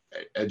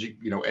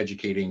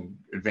 educating,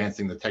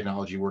 advancing the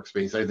technology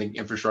workspace. I think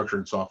infrastructure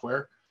and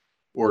software,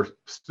 or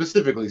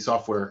specifically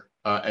software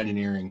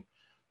engineering,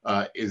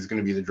 is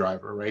going to be the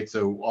driver, right?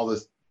 So all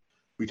this,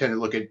 we tend to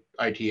look at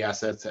IT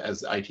assets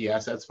as IT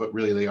assets, but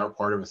really they are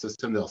part of a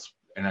system.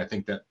 And I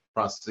think that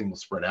processing will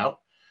spread out,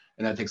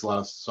 and that takes a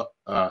lot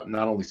of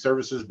not only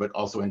services but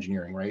also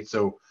engineering, right?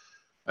 So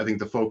I think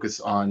the focus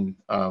on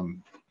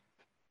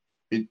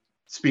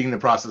speeding the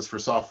process for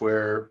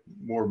software,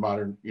 more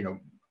modern,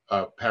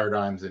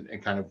 paradigms,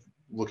 and kind of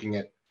looking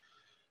at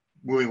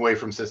moving away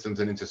from systems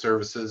and into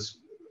services,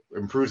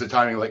 improves the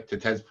timing, like to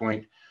Ted's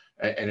point,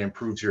 and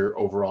improves your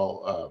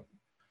overall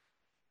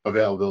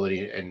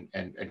availability and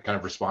kind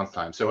of response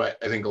time. So I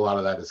think a lot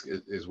of that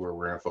is where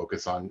we're going to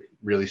focus on,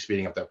 really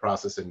speeding up that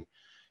process and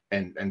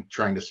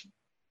trying to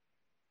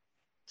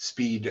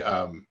speed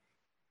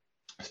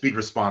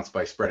response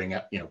by spreading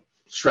out,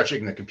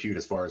 stretching the compute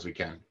as far as we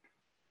can.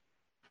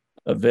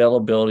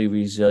 Availability,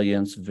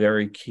 resilience,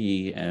 very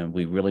key, and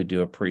we really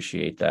do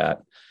appreciate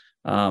that.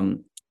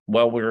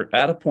 Well, we're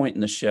at a point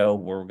in the show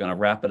where we're going to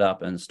wrap it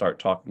up and start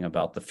talking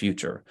about the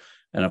future.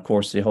 And of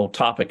course, the whole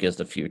topic is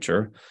the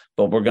future,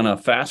 but we're going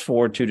to fast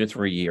forward 2 to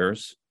 3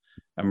 years,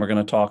 and we're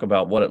going to talk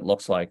about what it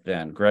looks like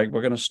then. Greg,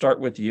 we're going to start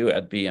with you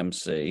at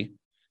BMC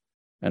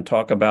and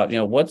talk about,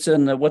 what's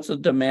the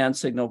demand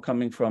signal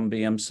coming from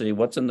BMC?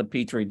 What's in the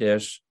Petri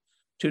dish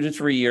 2 to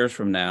 3 years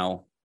from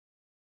now?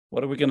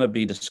 What are we going to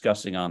be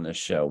discussing on this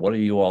show? What are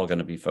you all going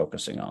to be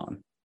focusing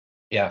on?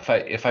 Yeah,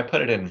 if I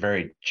put it in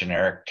very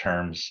generic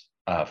terms,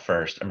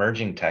 first,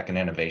 emerging tech and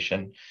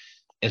innovation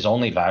is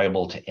only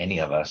valuable to any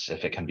of us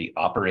if it can be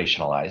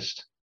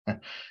operationalized,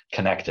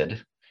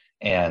 connected,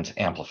 and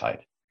amplified.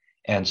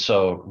 And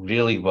so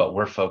really what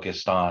we're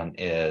focused on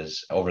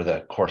is, over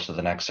the course of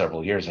the next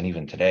several years, and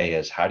even today,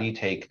 is how do you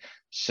take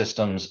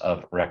systems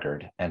of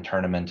record and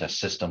turn them into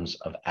systems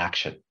of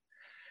action?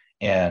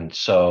 And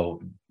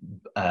so,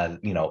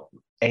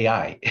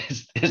 AI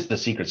is the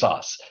secret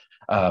sauce.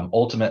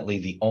 Ultimately,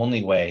 the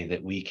only way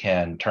that we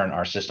can turn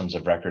our systems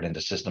of record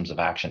into systems of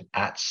action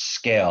at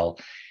scale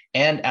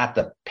and at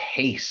the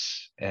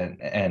pace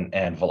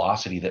and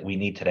velocity that we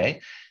need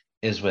today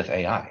is with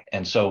AI.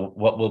 And so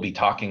what we'll be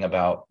talking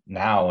about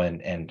now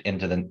and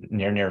into the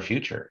near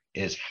future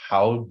is,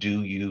 how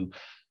do you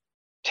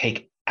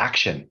take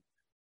action,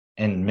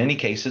 in many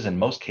cases, in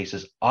most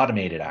cases,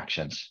 automated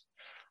actions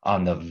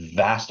on the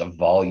vast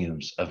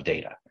volumes of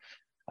data.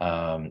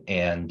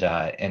 And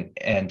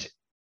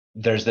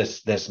there's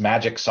this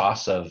magic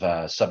sauce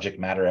of subject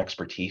matter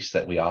expertise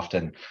that we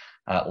often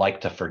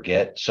like to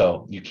forget.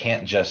 So you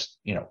can't just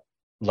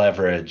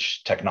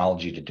leverage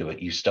technology to do it.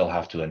 You still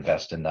have to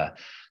invest in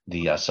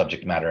the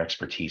subject matter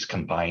expertise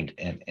combined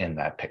in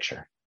that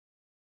picture.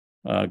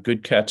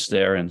 Good catch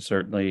there, and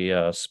certainly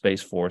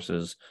Space Force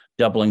is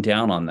doubling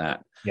down on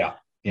that. Yeah.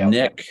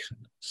 Nick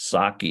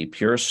Psaki,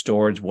 Pure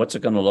Storage, what's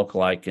it going to look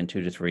like in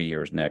 2 to 3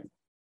 years, Nick?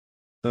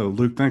 So,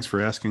 Luke, thanks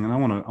for asking. And I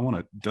want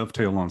to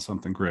dovetail on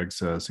something Greg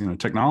says.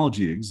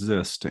 Technology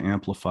exists to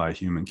amplify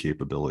human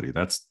capability.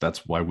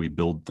 That's why we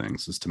build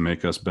things, is to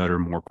make us better,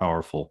 more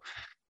powerful,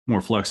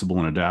 more flexible,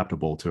 and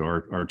adaptable to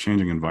our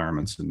changing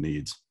environments and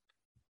needs.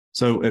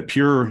 So at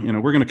Pure,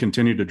 we're going to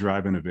continue to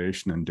drive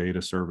innovation and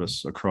data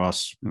service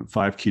across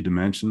 5 key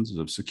dimensions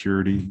of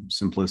security,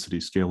 simplicity,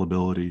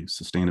 scalability,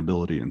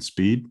 sustainability, and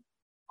speed.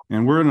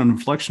 And we're at an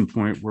inflection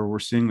point where we're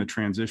seeing the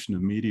transition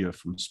of media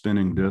from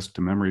spinning disk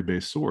to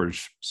memory-based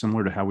storage,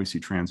 similar to how we see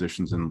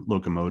transitions in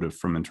locomotive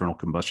from internal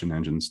combustion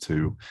engines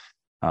to,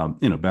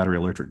 battery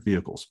electric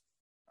vehicles.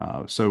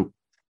 So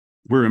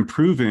we're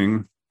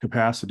improving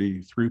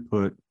capacity,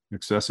 throughput,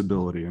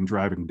 accessibility, and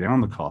driving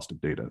down the cost of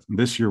data. And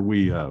this year,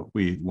 we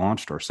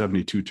launched our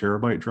 72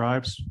 terabyte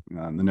drives.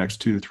 In the next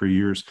 2 to 3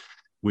 years,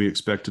 we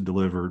expect to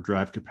deliver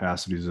drive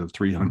capacities of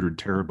 300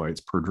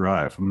 terabytes per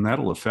drive. And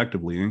that'll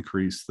effectively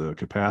increase the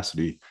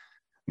capacity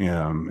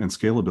and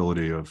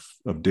scalability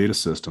of data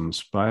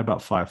systems by about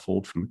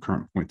 5-fold from the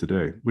current point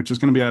today, which is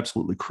going to be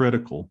absolutely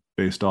critical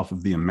based off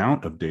of the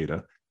amount of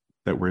data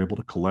that we're able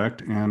to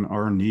collect and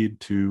our need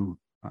to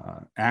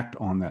act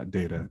on that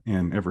data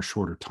in ever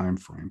shorter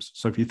timeframes.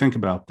 So if you think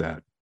about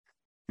that,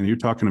 and you're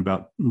talking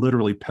about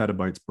literally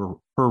petabytes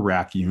per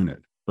rack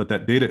unit, but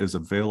that data is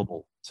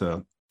available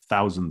to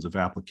thousands of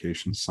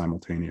applications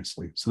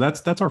simultaneously. So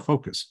that's our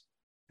focus.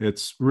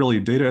 It's really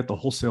data at the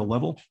wholesale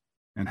level,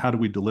 and how do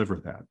we deliver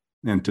that?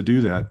 And to do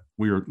that,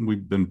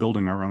 we've been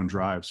building our own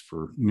drives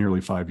for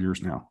nearly 5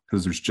 years now,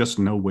 because there's just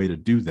no way to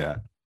do that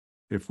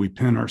if we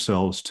pin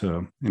ourselves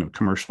to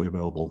commercially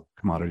available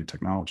commodity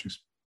technologies.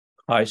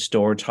 High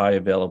storage, high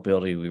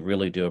availability. We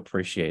really do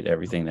appreciate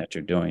everything that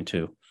you're doing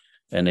to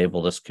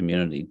enable this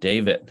community.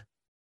 David,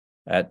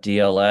 at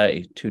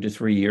DLA, 2 to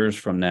 3 years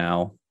from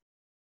now,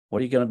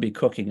 what are you going to be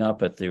cooking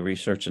up at the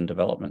Research and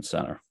Development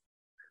Center?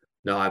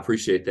 No, I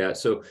appreciate that.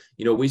 So,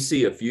 we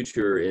see a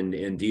future in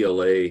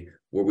DLA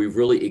where we've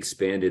really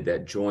expanded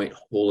that joint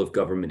whole of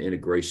government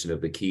integration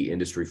of the key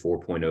Industry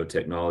 4.0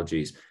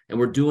 technologies. And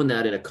we're doing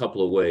that in a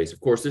couple of ways.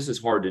 Of course, this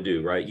is hard to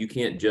do, right? You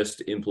can't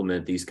just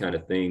implement these kind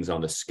of things on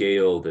the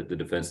scale that the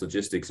Defense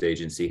Logistics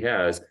Agency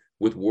has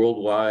with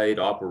worldwide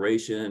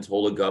operations,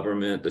 whole of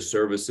government, the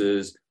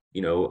services,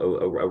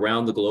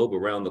 around the globe,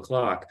 around the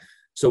clock.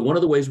 So one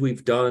of the ways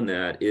we've done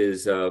that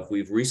is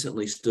we've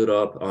recently stood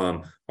up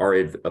our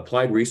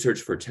Applied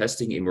Research for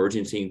Testing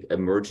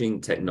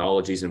Emerging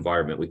Technologies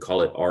environment. We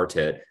call it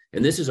RTET.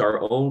 And this is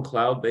our own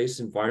cloud-based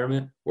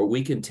environment where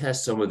we can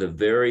test some of the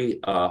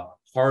very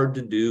hard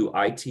to do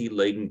IT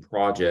laden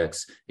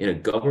projects in a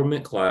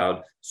government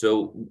cloud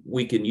so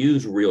we can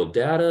use real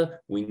data.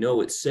 We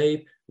know it's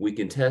safe. We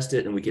can test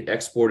it and we can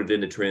export it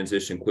into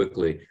transition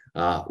quickly.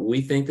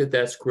 We think that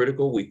that's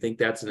critical. We think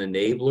that's an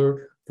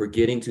enabler for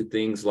getting to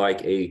things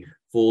like a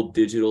full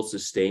digital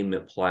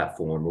sustainment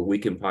platform where we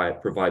can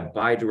provide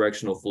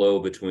bi-directional flow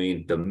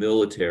between the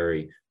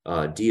military,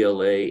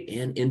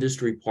 DLA, and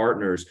industry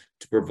partners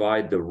to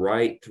provide the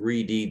right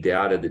 3D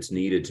data that's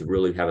needed to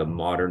really have a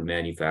modern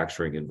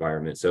manufacturing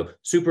environment. So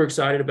super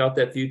excited about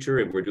that future,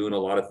 and we're doing a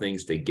lot of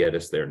things to get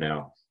us there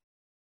now.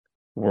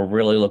 We're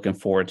really looking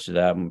forward to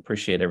that and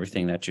appreciate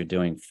everything that you're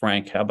doing.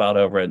 Frank, how about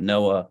over at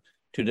NOAA,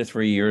 2 to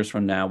 3 years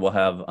from now, we'll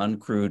have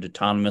uncrewed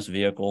autonomous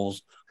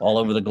vehicles all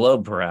over the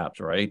globe, perhaps,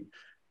 right?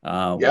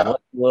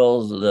 What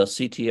will the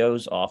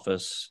CTO's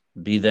office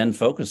be then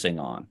focusing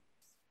on?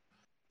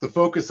 The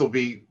focus will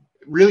be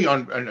really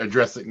on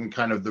addressing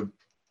kind of the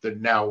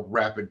now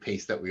rapid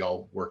pace that we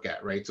all work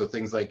at, right? So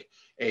things like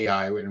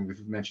AI, and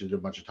we've mentioned it a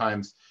bunch of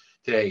times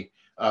today,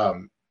 are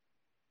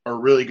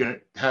really going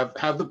to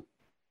have the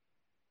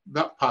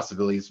not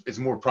possibilities, it's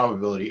more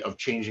probability of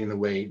changing the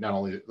way, not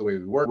only the way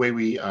we work, the way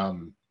we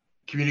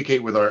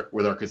communicate with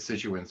our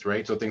constituents,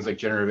 right? So things like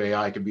generative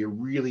AI could be a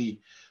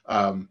really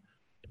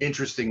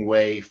interesting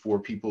way for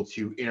people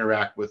to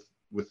interact with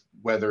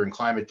weather and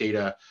climate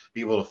data,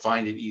 be able to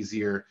find it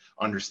easier,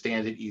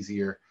 understand it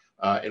easier.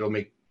 It'll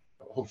make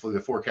hopefully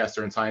the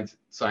forecaster and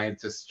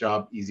scientist's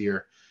job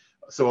easier.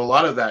 So a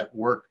lot of that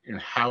work in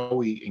how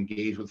we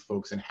engage with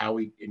folks and how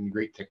we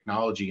integrate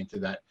technology into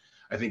that,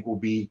 I think will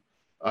be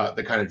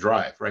the kind of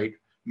drive, right?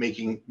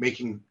 Making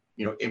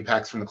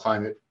impacts from the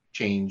climate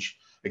change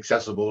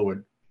accessible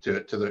to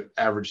the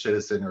average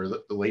citizen or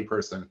the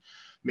layperson,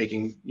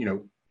 making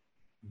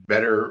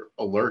better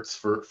alerts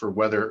for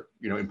weather,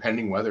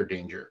 impending weather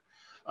danger.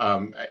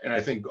 And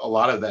I think a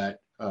lot of that,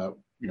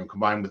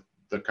 combined with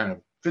the kind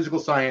of physical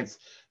science,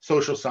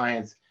 social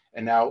science,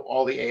 and now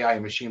all the AI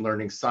and machine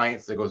learning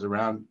science that goes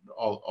around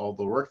all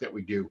the work that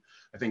we do,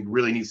 I think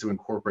really needs to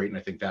incorporate. And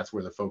I think that's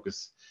where the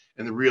focus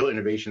and the real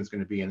innovation is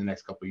going to be in the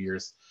next couple of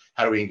years.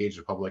 How do we engage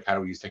the public? How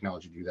do we use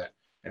technology to do that?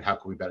 And how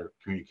can we better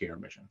communicate our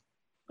mission?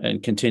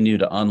 And continue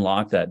to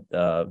unlock that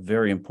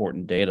very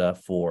important data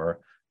for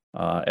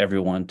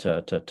everyone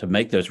to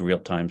make those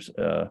real-time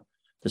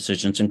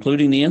decisions,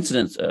 including the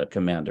incident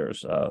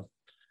commanders.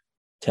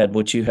 Ted,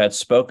 what you had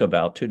spoke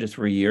about 2 to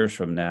 3 years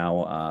from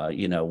now,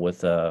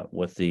 with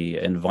the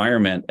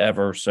environment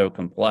ever so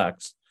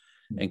complex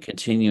and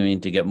continuing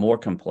to get more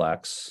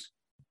complex,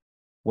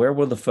 where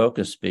will the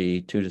focus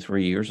be 2 to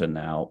 3 years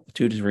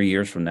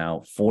from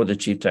now for the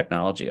Chief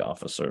Technology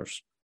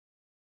Officer's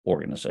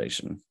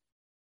organization?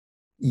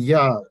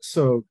 Yeah,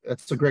 so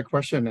that's a great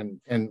question.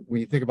 And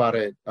when you think about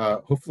it,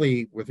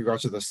 hopefully with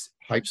regards to this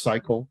hype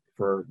cycle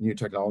for new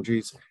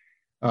technologies,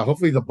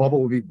 hopefully the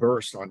bubble will be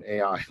burst on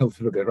AI a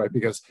little bit, right?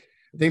 Because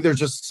I think there's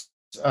just,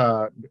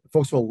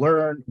 folks will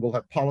learn, we'll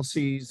have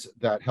policies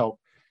that help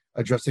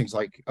address things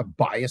like a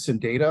bias in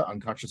data,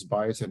 unconscious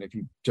bias. And if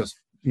you just,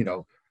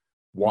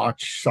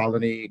 watch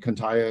Shalini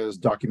Kantaya's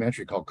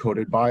documentary called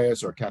Coded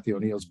Bias, or Kathy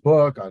O'Neill's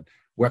book on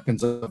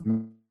weapons of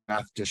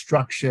math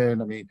destruction,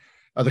 I mean,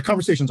 the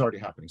conversation's already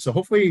happening. So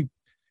hopefully,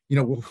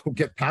 we'll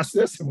get past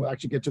this and we'll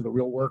actually get to the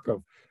real work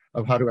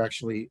of how to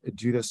actually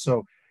do this.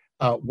 So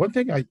one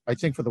thing I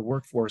think for the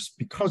workforce,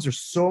 because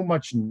there's so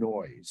much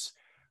noise,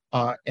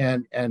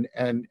 and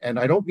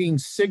I don't mean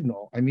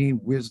signal, I mean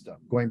wisdom,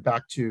 going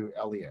back to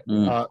Elliot.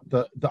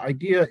 The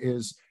idea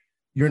is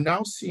you're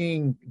now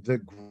seeing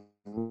the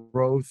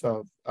growth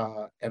of,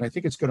 and I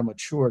think it's going to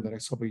mature in the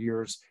next couple of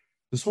years,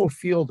 this whole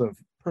field of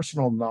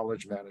personal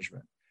knowledge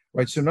management.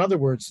 Right. So in other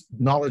words,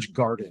 knowledge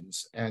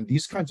gardens and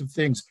these kinds of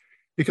things,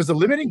 because the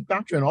limiting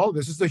factor in all of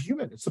this is the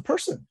human, it's the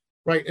person,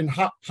 right? And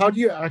how do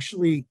you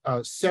actually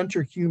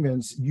center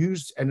humans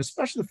used, and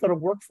especially the federal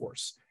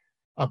workforce?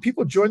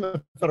 People join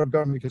the federal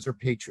government because they're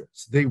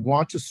patriots. They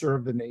want to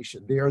serve the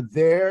nation. They are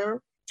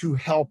there to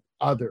help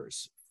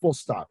others, full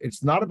stop.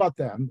 It's not about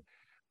them.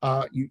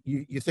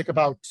 You think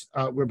about,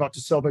 we're about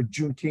to celebrate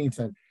Juneteenth,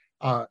 and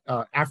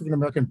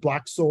African-American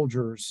Black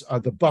soldiers,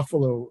 the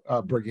Buffalo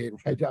Brigade,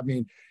 right? I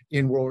mean,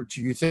 in World War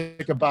II, you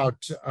think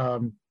about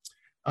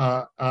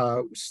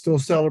still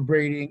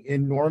celebrating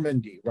in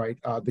Normandy, right?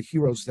 The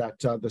heroes that,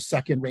 the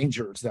Second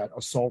Rangers that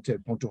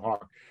assaulted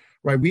Pontotoc,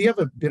 right? We have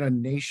been a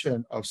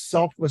nation of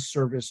selfless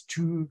service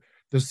to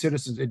the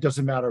citizens. It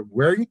doesn't matter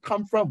where you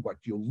come from, what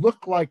you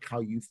look like, how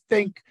you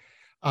think.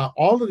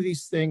 All of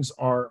these things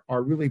are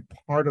really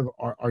part of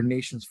our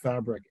nation's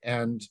fabric.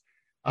 And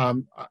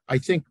I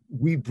think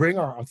we bring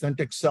our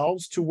authentic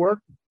selves to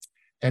work,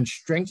 and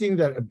strengthening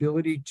that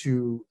ability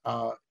to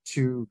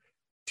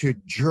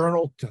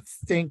journal, to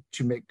think,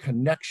 to make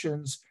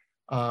connections,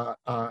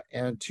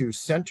 and to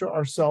center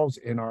ourselves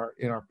in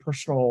our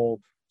personal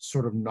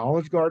sort of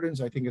knowledge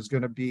gardens, I think is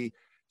going to be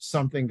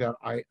something that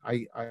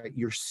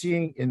you're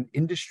seeing in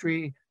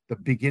industry, the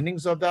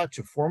beginnings of that,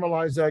 to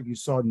formalize that. You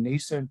saw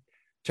nascent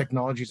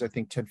technologies, I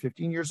think 10,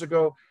 15 years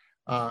ago.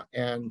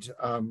 And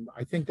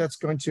I think that's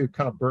going to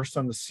kind of burst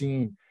on the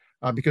scene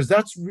because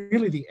that's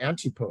really the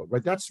antipode,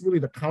 right? That's really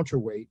the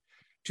counterweight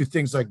to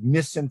things like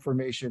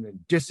misinformation and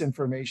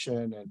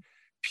disinformation and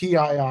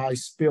PII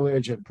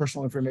spillage and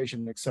personal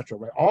information, et cetera,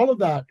 right? All of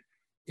that,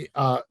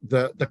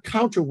 the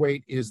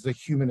counterweight is the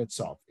human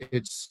itself.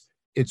 It's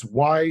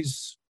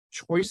wise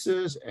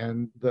choices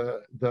and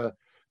the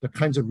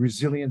kinds of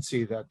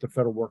resiliency that the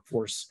federal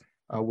workforce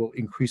will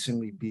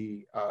increasingly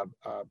be,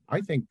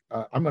 I think,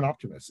 I'm an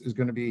optimist, is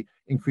going to be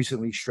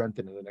increasingly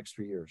strengthened in the next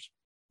 3 years.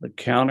 The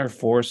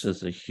counterforce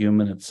is the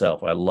human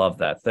itself. I love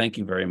that. Thank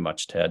you very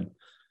much, Ted,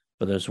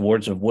 for those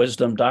words of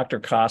wisdom. Dr.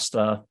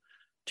 Costa,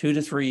 2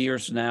 to 3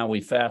 years now,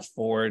 we fast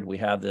forward, we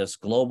have this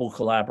global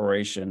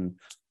collaboration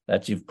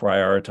that you've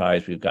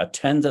prioritized. We've got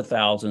tens of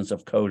thousands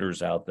of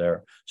coders out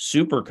there,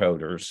 super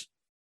coders.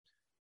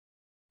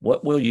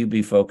 What will you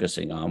be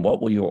focusing on? What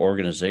will your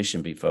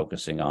organization be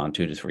focusing on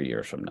 2 to 3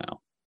 years from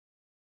now?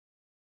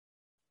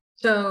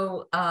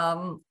 So,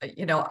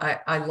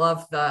 I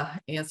love the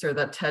answer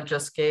that Ted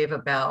just gave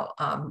about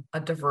a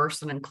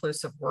diverse and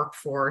inclusive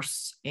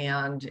workforce,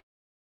 and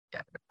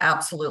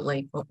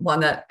absolutely one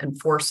that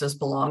enforces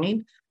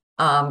belonging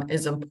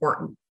is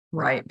important,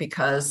 right?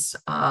 Because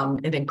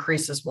it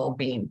increases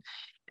well-being.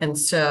 And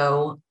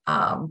so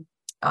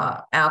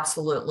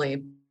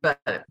absolutely. But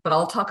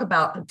I'll talk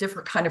about a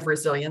different kind of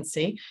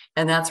resiliency,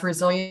 and that's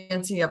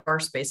resiliency of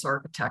our space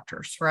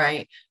architectures,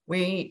 right?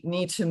 We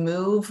need to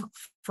move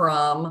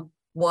from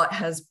what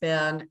has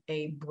been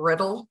a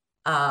brittle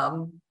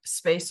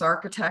space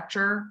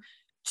architecture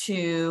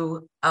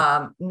to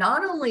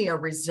not only a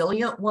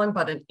resilient one,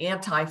 but an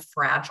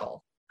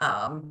anti-fragile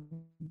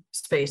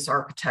space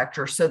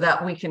architecture, so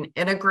that we can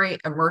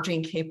integrate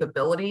emerging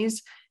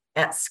capabilities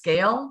at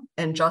scale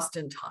and just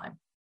in time.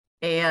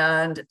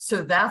 And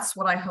so that's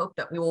what I hope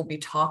that we will be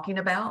talking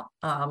about,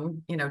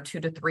 2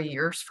 to 3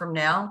 years from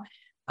now.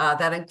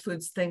 That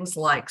includes things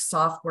like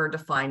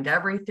software-defined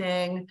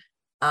everything.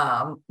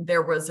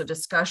 There was a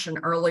discussion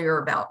earlier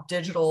about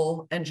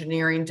digital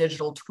engineering,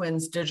 digital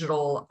twins,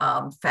 digital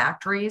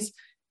factories.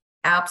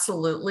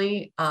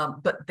 Absolutely,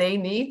 but they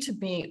need to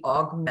be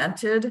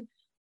augmented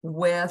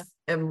with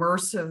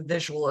immersive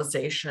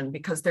visualization,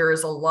 because there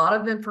is a lot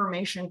of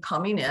information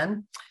coming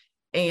in.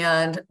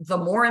 And the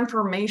more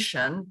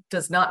information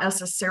does not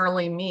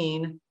necessarily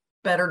mean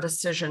better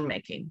decision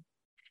making.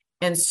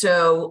 And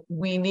so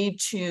we need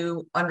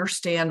to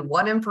understand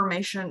what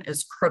information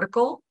is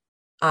critical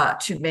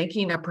to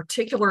making a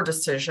particular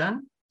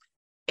decision.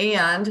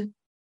 And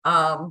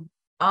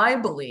I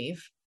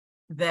believe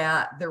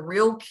that the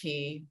real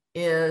key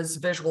is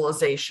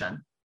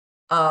visualization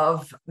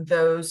of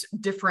those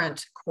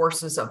different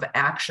courses of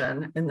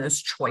action and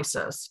those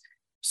choices.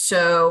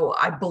 So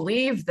I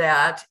believe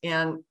that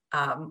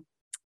I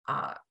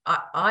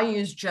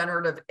use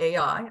generative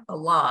AI a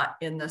lot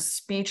in the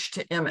speech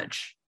to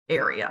image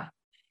area.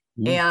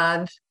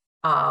 And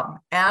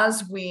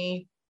as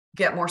we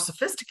get more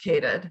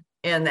sophisticated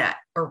in that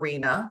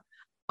arena,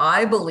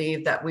 I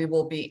believe that we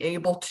will be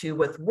able to,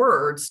 with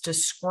words,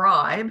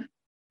 describe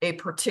a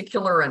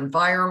particular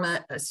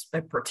environment,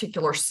 a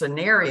particular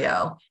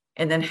scenario,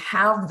 and then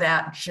have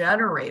that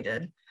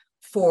generated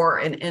for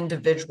an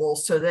individual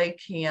so they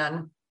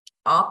can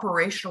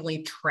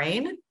operationally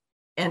train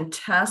and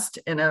test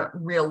in a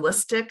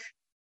realistic,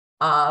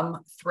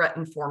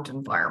 threat-informed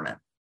environment.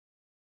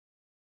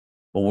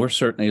 Well, we're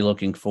certainly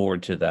looking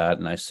forward to that,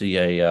 and I see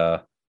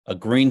a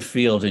green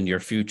field in your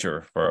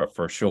future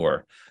for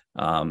sure.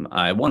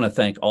 I want to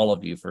thank all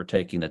of you for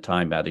taking the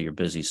time out of your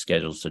busy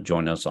schedules to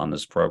join us on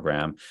this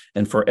program,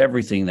 and for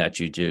everything that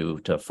you do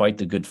to fight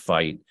the good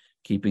fight,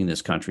 keeping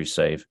this country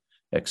safe,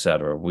 et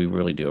cetera. We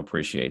really do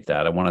appreciate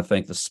that. I want to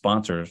thank the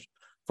sponsors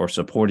for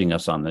supporting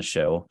us on this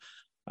show.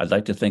 I'd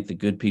like to thank the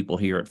good people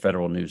here at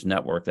Federal News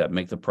Network that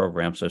make the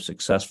program so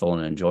successful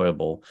and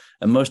enjoyable.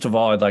 And most of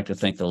all, I'd like to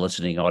thank the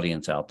listening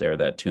audience out there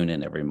that tune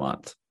in every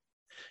month.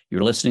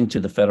 You're listening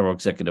to the Federal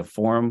Executive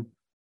Forum,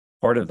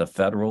 part of the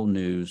Federal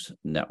News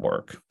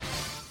Network.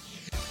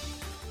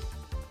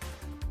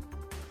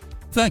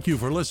 Thank you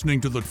for listening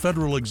to the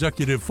Federal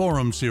Executive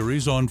Forum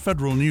series on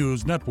Federal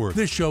News Network.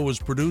 This show was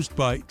produced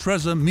by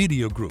Treza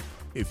Media Group.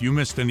 If you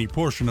missed any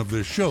portion of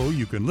this show,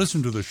 you can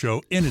listen to the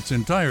show in its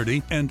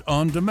entirety and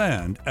on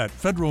demand at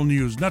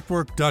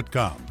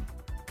federalnewsnetwork.com.